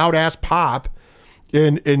loud ass pop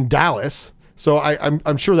in Dallas. So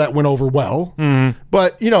I'm sure that went over well. Mm-hmm.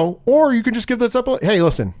 But or you can just give this up. Hey,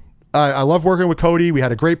 listen. I love working with Cody. We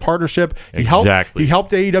had a great partnership. He helped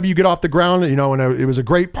AEW get off the ground, and it was a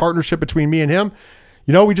great partnership between me and him.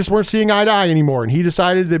 We just weren't seeing eye to eye anymore, and he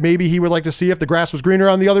decided that maybe he would like to see if the grass was greener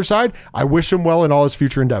on the other side. I wish him well in all his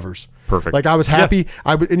future endeavors. Perfect. Like I was happy.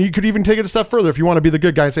 Yeah. And you could even take it a step further if you want to be the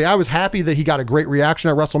good guy and say, I was happy that he got a great reaction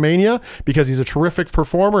at WrestleMania because he's a terrific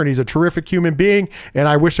performer and he's a terrific human being, and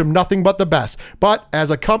I wish him nothing but the best. But as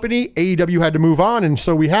a company, AEW had to move on, and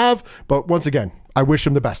so we have. But once again, I wish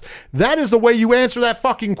him the best. That is the way you answer that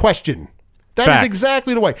fucking question. That Facts. is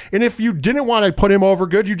exactly the way. And if you didn't want to put him over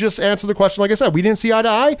good, you just answer the question. Like I said, we didn't see eye to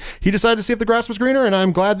eye. He decided to see if the grass was greener, and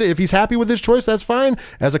I'm glad that if he's happy with his choice, that's fine.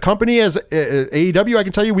 As a company, as AEW, I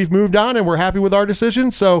can tell you we've moved on and we're happy with our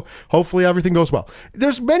decision. So hopefully everything goes well.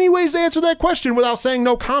 There's many ways to answer that question without saying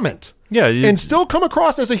no comment. Yeah, and still come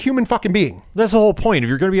across as a human fucking being. That's the whole point. If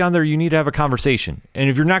you're going to be on there, you need to have a conversation. And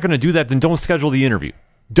if you're not going to do that, then don't schedule the interview.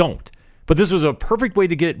 Don't. But this was a perfect way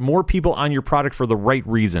to get more people on your product for the right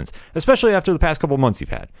reasons, especially after the past couple of months you've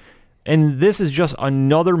had. And this is just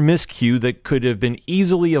another miscue that could have been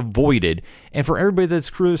easily avoided. And for everybody that's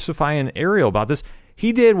crucifying Ariel about this,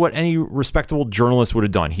 he did what any respectable journalist would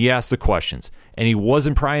have done. He asked the questions, and he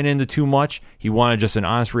wasn't prying into too much. He wanted just an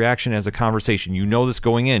honest reaction as a conversation. You know this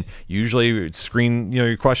going in. You usually screen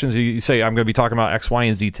your questions. You say, I'm going to be talking about X, Y,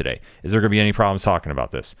 and Z today. Is there going to be any problems talking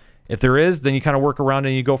about this? If there is, then you kind of work around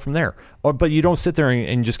and you go from there. But you don't sit there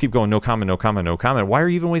and just keep going, no comment, no comment, no comment. Why are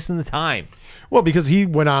you even wasting the time? Well, because he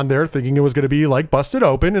went on there thinking it was going to be like Busted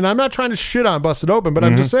Open. And I'm not trying to shit on Busted Open, but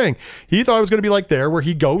I'm just saying he thought it was going to be like there where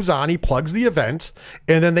he goes on, he plugs the event,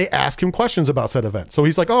 and then they ask him questions about said event. So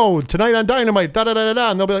he's like, oh, tonight on Dynamite,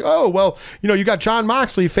 da-da-da-da-da. And they'll be like, oh, well, you got Jon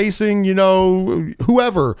Moxley facing,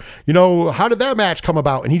 whoever. How did that match come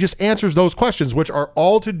about? And he just answers those questions, which are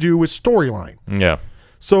all to do with storyline. Yeah.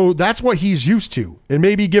 So that's what he's used to. And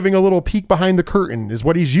maybe giving a little peek behind the curtain is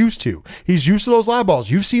what he's used to. He's used to those live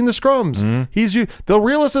balls. You've seen the scrums. The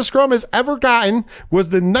realest the scrum has ever gotten was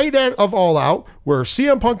the night of All Out, where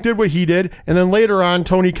CM Punk did what he did, and then later on,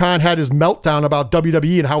 Tony Khan had his meltdown about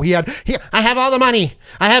WWE and how I have all the money.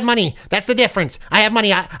 I have money. That's the difference. I have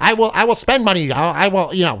money. I will spend money. I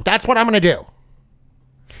will, that's what I'm going to do.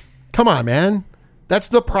 Come on, man. That's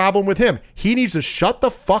the problem with him. He needs to shut the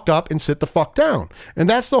fuck up and sit the fuck down. And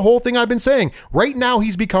that's the whole thing I've been saying. Right now,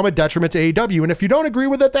 he's become a detriment to AEW. And if you don't agree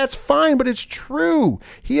with it, that's fine, but it's true.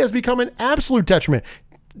 He has become an absolute detriment.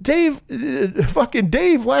 Fucking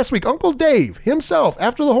Dave last week, Uncle Dave himself,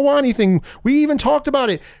 after the Hawani thing, we even talked about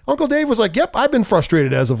it. Uncle Dave was like, yep, I've been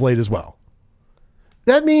frustrated as of late as well.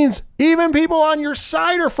 That means even people on your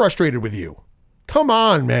side are frustrated with you. Come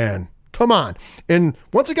on, man. Come on. And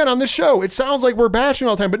once again, on this show, it sounds like we're bashing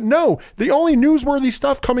all the time, but no, the only newsworthy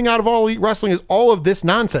stuff coming out of All Elite Wrestling is all of this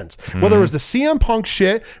nonsense. Whether it was the CM Punk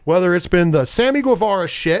shit, whether it's been the Sammy Guevara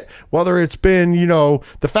shit, whether it's been,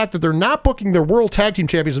 the fact that they're not booking their world tag team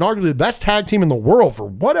champions and arguably the best tag team in the world for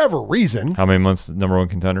whatever reason. How many months number one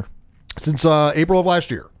contender? Since April of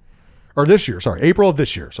last year. Or this year, sorry. April of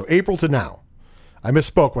this year. So April to now. I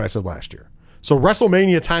misspoke when I said last year. So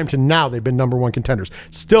WrestleMania time to now, they've been number one contenders.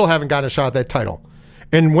 Still haven't gotten a shot at that title.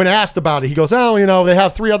 And when asked about it, he goes, oh, they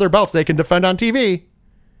have 3 other belts they can defend on TV.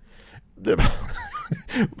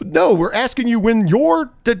 No, we're asking you when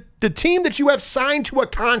the team that you have signed to a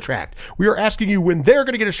contract, we are asking you when they're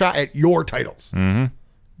going to get a shot at your titles.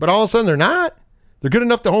 But all of a sudden they're not. They're good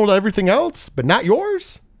enough to hold everything else, but not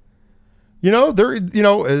yours. They've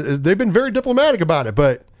been very diplomatic about it,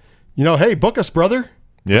 but hey, book us, brother.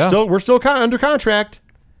 Yeah. We're still under contract.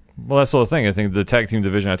 Well, that's the whole thing. I think the tag team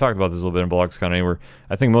division, I talked about this a little bit in Blogs Con Anywhere.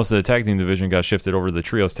 I think most of the tag team division got shifted over to the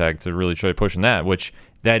trios tag to really try pushing that, which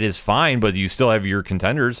that is fine, but you still have your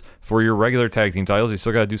contenders for your regular tag team titles. You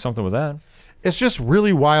still got to do something with that. It's just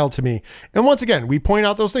really wild to me. And once again, we point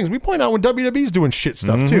out those things. We point out when WWE's doing shit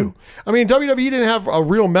stuff too. I mean, WWE didn't have a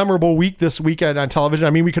real memorable week this weekend on television.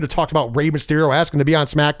 I mean, we could have talked about Rey Mysterio asking to be on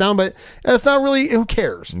SmackDown, but it's not really, who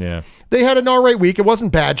cares? Yeah. They had an all right week. It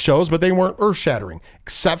wasn't bad shows, but they weren't earth-shattering.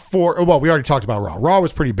 Except for, well, we already talked about Raw. Raw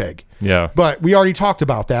was pretty big. Yeah. But we already talked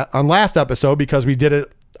about that on last episode because we did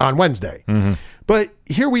it on Wednesday. But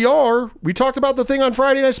here we are. We talked about the thing on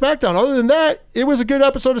Friday Night SmackDown. Other than that, it was a good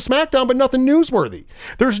episode of SmackDown, but nothing newsworthy.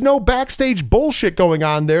 There's no backstage bullshit going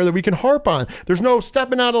on there that we can harp on. There's no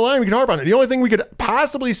stepping out of line we can harp on. The only thing we could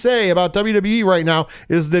possibly say about WWE right now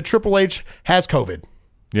is that Triple H has COVID.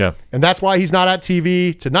 Yeah. And that's why he's not at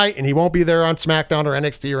TV tonight, and he won't be there on SmackDown or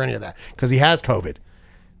NXT or any of that, because he has COVID.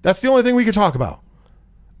 That's the only thing we could talk about,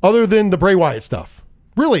 other than the Bray Wyatt stuff.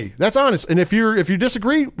 Really, that's honest. And if you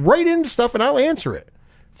disagree, write into stuff and I'll answer it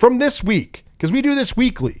from this week, because we do this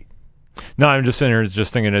weekly. No, I'm just sitting here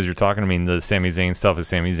just thinking as you're talking. I mean, the Sami Zayn stuff is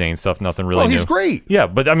Sami Zayn stuff. Nothing really new. He's great. Yeah,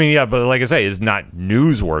 but like I say, it's not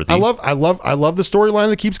newsworthy. I love the storyline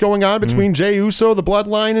that keeps going on between Jey Uso, the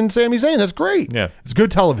Bloodline, and Sami Zayn. That's great. Yeah, it's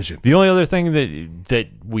good television. The only other thing that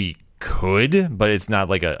we could, but it's not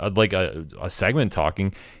like a segment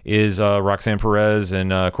talking, is Roxanne Perez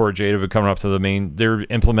and Cora Jade have been coming up to the main. They're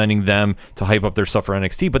implementing them to hype up their stuff for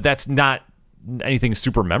NXT, but that's not anything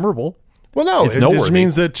super memorable. Well, no, it just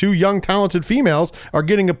means that 2 young, talented females are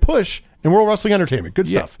getting a push in World Wrestling Entertainment. Good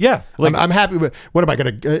stuff. Yeah. Like, I'm happy with, what am I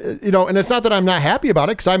going to, and it's not that I'm not happy about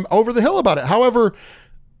it because I'm over the hill about it. However,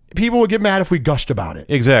 people would get mad if we gushed about it.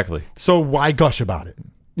 exactly. So why gush about it?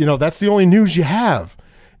 That's the only news you have.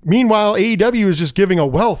 Meanwhile, AEW is just giving a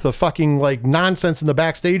wealth of fucking like nonsense in the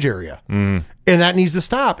backstage area. And that needs to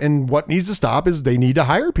stop. And what needs to stop is they need to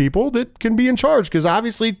hire people that can be in charge because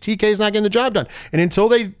obviously TK is not getting the job done. And until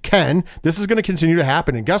they can, this is going to continue to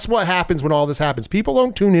happen. And guess what happens when all this happens? People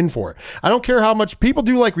don't tune in for it. I don't care how much people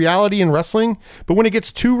do like reality and wrestling, but when it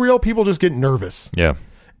gets too real, people just get nervous. Yeah.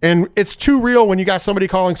 And it's too real when you got somebody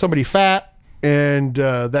calling somebody fat. And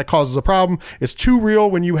that causes a problem. It's too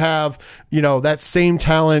real when you have, that same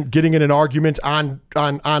talent getting in an argument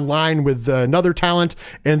online with another talent,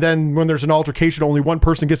 and then when there's an altercation, only one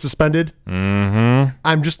person gets suspended.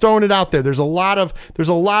 I'm just throwing it out there. There's a lot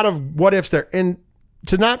of what ifs there, and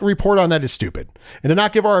to not report on that is stupid, and to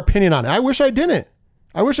not give our opinion on it. I wish I didn't.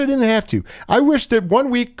 I wish I didn't have to. I wish that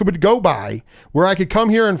 1 week would go by where I could come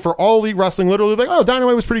here and for All Elite Wrestling literally be like, oh,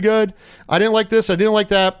 Dynamite was pretty good. I didn't like this. I didn't like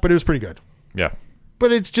that, but it was pretty good. Yeah.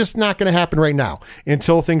 But it's just not going to happen right now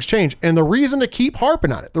until things change. And the reason to keep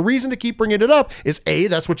harping on it, the reason to keep bringing it up is A,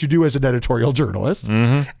 that's what you do as an editorial journalist.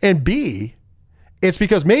 And B, it's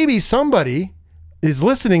because maybe somebody is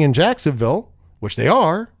listening in Jacksonville, which they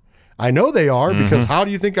are. I know they are because how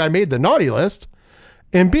do you think I made the naughty list?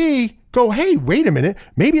 And B, go, hey, wait a minute.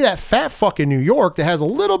 Maybe that fat fuck in New York that has a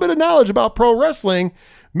little bit of knowledge about pro wrestling,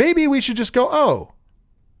 maybe we should just go, oh,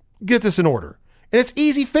 get this in order. And it's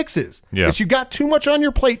easy fixes. Yeah. It's you got too much on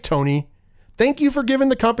your plate, Tony. Thank you for giving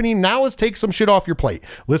the company. Now let's take some shit off your plate.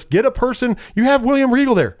 Let's get a person. You have William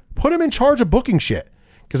Regal there. Put him in charge of booking shit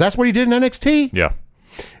because that's what he did in NXT. Yeah.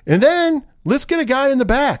 And then let's get a guy in the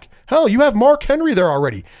back. Hell, you have Mark Henry there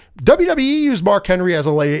already. WWE used Mark Henry as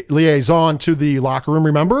a liaison to the locker room,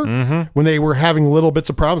 remember? When they were having little bits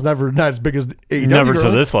of problems, not as big as AEW. Never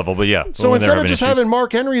to this level, but yeah. So instead of just having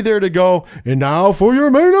Mark Henry there to go, and now for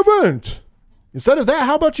your main event. Instead of that,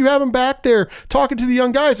 how about you have him back there talking to the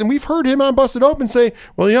young guys? And we've heard him on Busted Open say,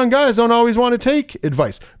 well, the young guys don't always want to take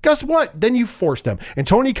advice. Guess what? Then you force them. And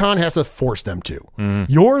Tony Khan has to force them to.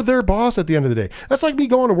 You're their boss at the end of the day. That's like me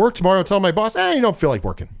going to work tomorrow and telling my boss, you don't feel like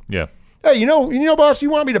working. Yeah. Hey, you know, boss, you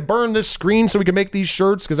want me to burn this screen so we can make these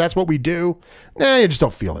shirts because that's what we do? Nah, you just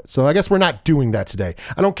don't feel it. So I guess we're not doing that today.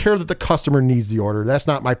 I don't care that the customer needs the order. That's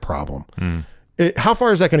not my problem. How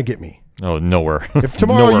far is that going to get me? Oh, nowhere. If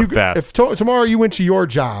tomorrow nowhere tomorrow you went to your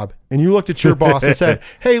job and you looked at your boss and said,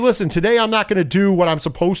 "Hey, listen, today I'm not going to do what I'm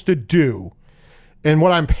supposed to do and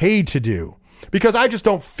what I'm paid to do because I just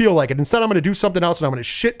don't feel like it. Instead, I'm going to do something else and I'm going to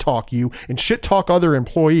shit talk you and shit talk other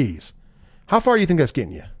employees." How far do you think that's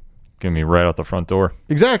getting you? Get me right out the front door.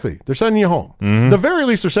 Exactly. They're sending you home. The very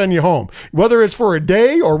least, they're sending you home. Whether it's for a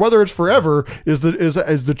day or whether it's forever is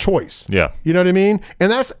the choice. Yeah. You know what I mean?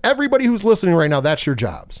 And that's everybody who's listening right now. That's your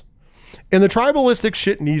jobs. And the tribalistic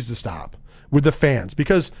shit needs to stop with the fans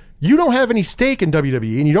because you don't have any stake in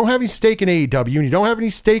WWE and you don't have any stake in AEW and you don't have any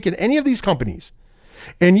stake in any of these companies.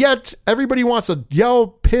 And yet everybody wants to yell,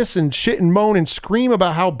 piss, and shit and moan and scream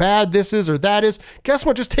about how bad this is or that is. Guess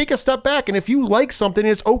what? Just take a step back. And if you like something,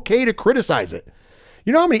 it's okay to criticize it.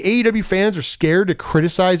 You know how many AEW fans are scared to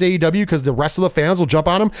criticize AEW because the rest of the fans will jump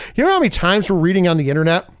on them? You know how many times we're reading on the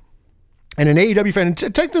internet? And an AEW fan,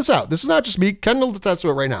 and take this out. This is not just me. Ken will attest to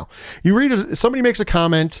it right now. You read, somebody makes a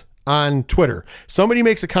comment on Twitter. Somebody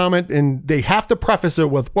makes a comment and they have to preface it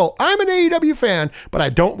with, well, I'm an AEW fan, but I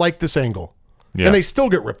don't like this angle. Yeah. And they still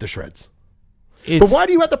get ripped to shreds. But why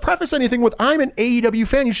do you have to preface anything with, I'm an AEW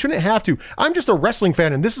fan? You shouldn't have to. I'm just a wrestling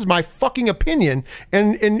fan, and this is my fucking opinion.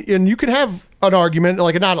 And you can have an argument,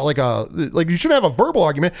 like you should have a verbal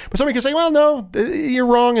argument, but somebody can say, well, no, you're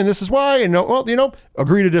wrong, and this is why, and no, well,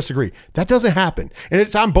 agree to disagree. That doesn't happen. And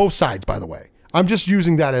it's on both sides, by the way. I'm just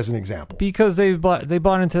using that as an example. Because they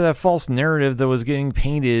bought into that false narrative that was getting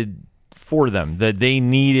painted for them, that they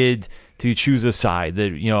needed to choose a side,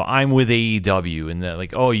 that, I'm with AEW, and that,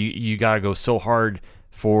 like, oh, you got to go so hard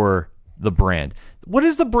for the brand. What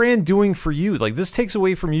is the brand doing for you? Like, this takes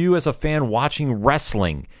away from you as a fan watching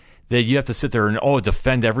wrestling, that you have to sit there and,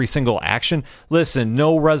 defend every single action. Listen,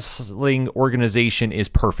 no wrestling organization is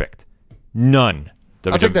perfect. None.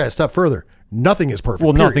 I'll take that a step further. Nothing is perfect.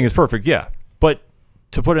 Well, nothing is perfect, yeah. But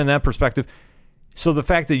to put it in that perspective, so the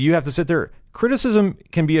fact that you have to sit there, criticism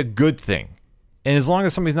can be a good thing. And as long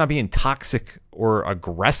as somebody's not being toxic or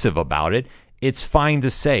aggressive about it, it's fine to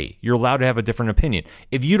say. You're allowed to have a different opinion.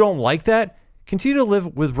 If you don't like that, continue to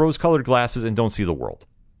live with rose-colored glasses and don't see the world.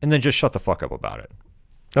 And then just shut the fuck up about it.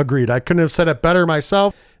 Agreed. I couldn't have said it better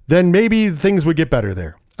myself. Then maybe things would get better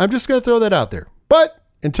there. I'm just going to throw that out there. But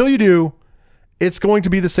until you do, it's going to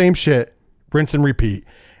be the same shit, rinse and repeat.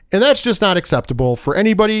 And that's just not acceptable for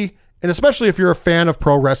anybody, and especially if you're a fan of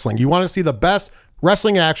pro wrestling. You want to see the best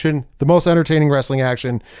wrestling action, the most entertaining wrestling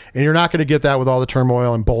action, and you're not going to get that with all the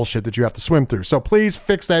turmoil and bullshit that you have to swim through. So please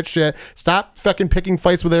fix that shit. Stop fucking picking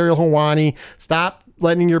fights with Ariel Helwani. Stop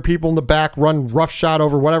letting your people in the back run roughshod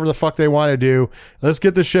over whatever the fuck they want to do. Let's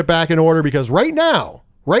get this shit back in order, because right now,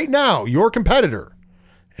 your competitor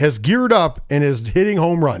has geared up and is hitting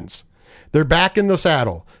home runs. They're back in the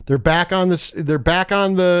saddle. They're back on this. They're back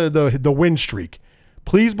on the win streak.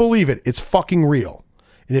 Please believe it. It's fucking real.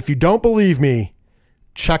 And if you don't believe me,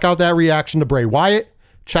 check out that reaction to Bray Wyatt.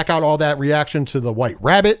 Check out all that reaction to the White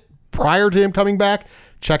Rabbit prior to him coming back.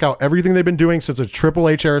 Check out everything they've been doing since the Triple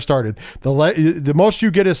H era started. The most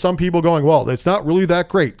you get is some people going, well, it's not really that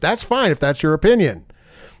great. That's fine if that's your opinion.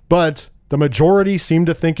 But the majority seem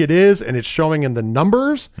to think it is, and it's showing in the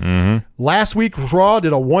numbers. Mm-hmm. Last week, Raw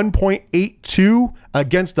did a 1.82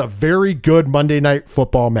 against a very good Monday Night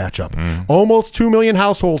Football matchup. Almost 2 million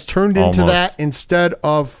households turned into that instead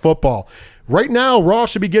of football. Right now, Raw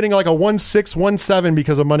should be getting like a 1.6, 1.7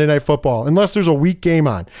 because of Monday Night Football, unless there's a weak game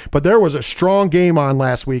on. But there was a strong game on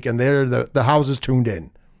last week, and the houses tuned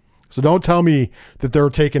in. So don't tell me that they're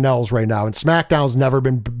taking L's right now. And SmackDown's never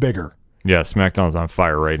been bigger. Yeah, SmackDown's on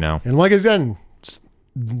fire right now. And like again,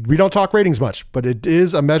 we don't talk ratings much, but it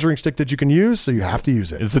is a measuring stick that you can use, so you have to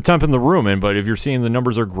use it. It's the temp in the room, but if you're seeing the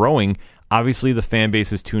numbers are growing, obviously the fan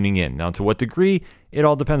base is tuning in. Now, to what degree, it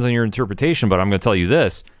all depends on your interpretation, but I'm going to tell you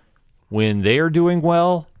this. When they are doing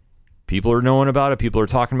well, people are knowing about it, people are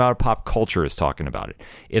talking about it, pop culture is talking about it.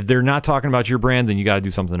 If they're not talking about your brand, then you got to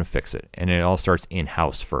do something to fix it, and it all starts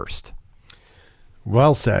in-house first.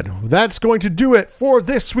 Well said. That's going to do it for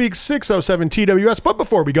this week's 607 TWS. But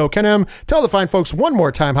before we go, Ken M, tell the fine folks one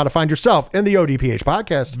more time how to find yourself in the ODPH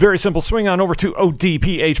podcast. Very simple. Swing on over to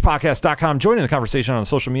odphpodcast.com. Join in the conversation on the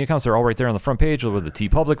social media accounts. They're all right there on the front page with the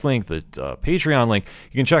TeePublic link, the Patreon link.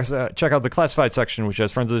 You can check out the classified section, which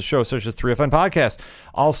has friends of the show, such as 3FN Podcast.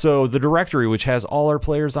 Also, the directory, which has all our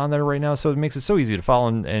players on there right now, so it makes it so easy to follow,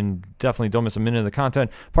 and definitely don't miss a minute of the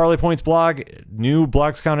content. Parlay Points blog, new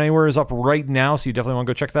Blogs Count Anywhere is up right now, so you definitely want to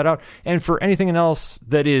go check that out. And for anything else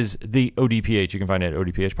that is the ODPH, you can find it at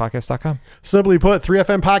odphpodcast.com. Simply put,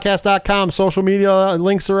 3fnpodcast.com. Social media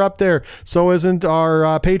links are up there. So isn't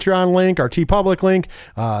our Patreon link, our TeePublic link,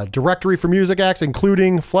 directory for music acts,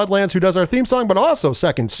 including Floodlands, who does our theme song, but also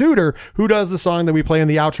Second Suitor, who does the song that we play in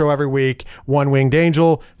the outro every week, One Winged Angel.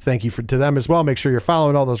 Thank you to them as well. Make sure you're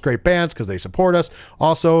following all those great bands because they support us.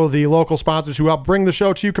 Also, the local sponsors who help bring the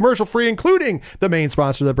show to you commercial free, including the main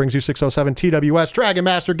sponsor that brings you 607 TWS, Dragon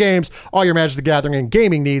Master Games. All your Magic the Gathering and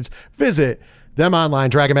gaming needs, visit them online,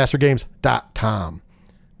 dragonmastergames.com.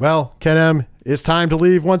 Well, Ken M, it's time to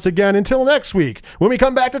leave once again until next week when we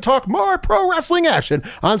come back to talk more pro wrestling action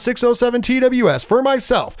on 607 TWS. For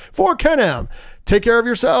myself, for Ken M, take care of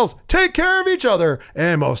yourselves, take care of each other,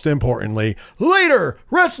 and most importantly, later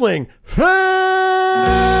wrestling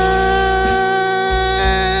fans.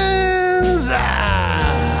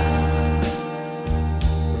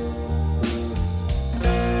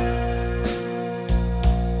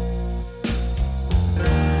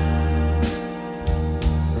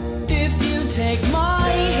 Take my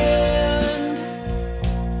hand.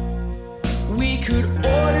 We could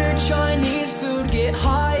order Chinese food, get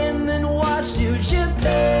high, and then watch New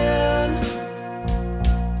Japan.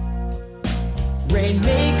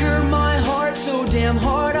 Rainmaker, my heart so damn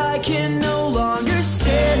hard I can no longer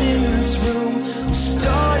stand in this room. I'm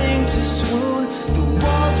starting to swoon. The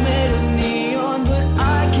walls made of neon, but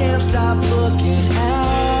I can't stop looking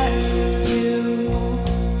at you.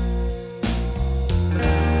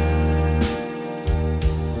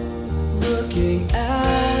 Looking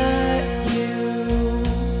at you.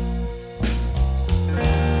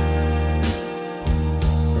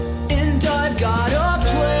 And I've got a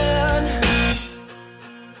plan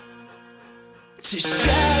to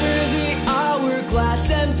shatter the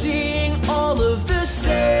hourglass, emptying all of the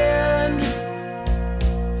sand.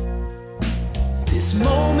 This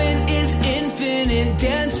moment is infinite,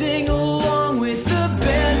 dancing along with the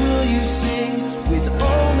band. Will you sing with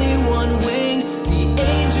only one wing? The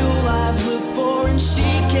angel I've looked for, and she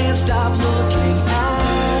can't stop looking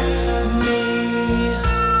at me.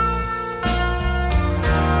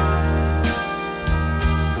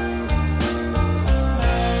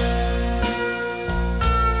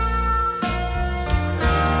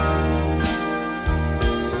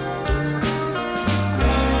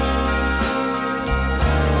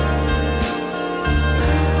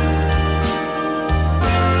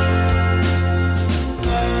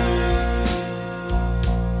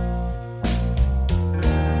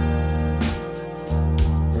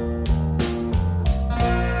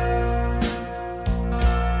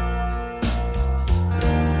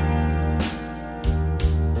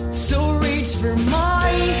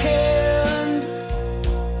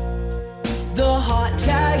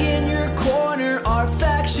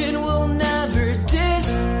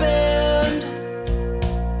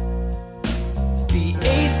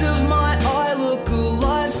 piece of my eye look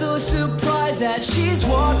alive, so surprised that she's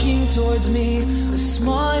walking towards me. A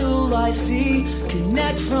smile I see,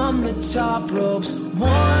 connect from the top ropes.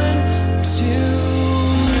 1, 2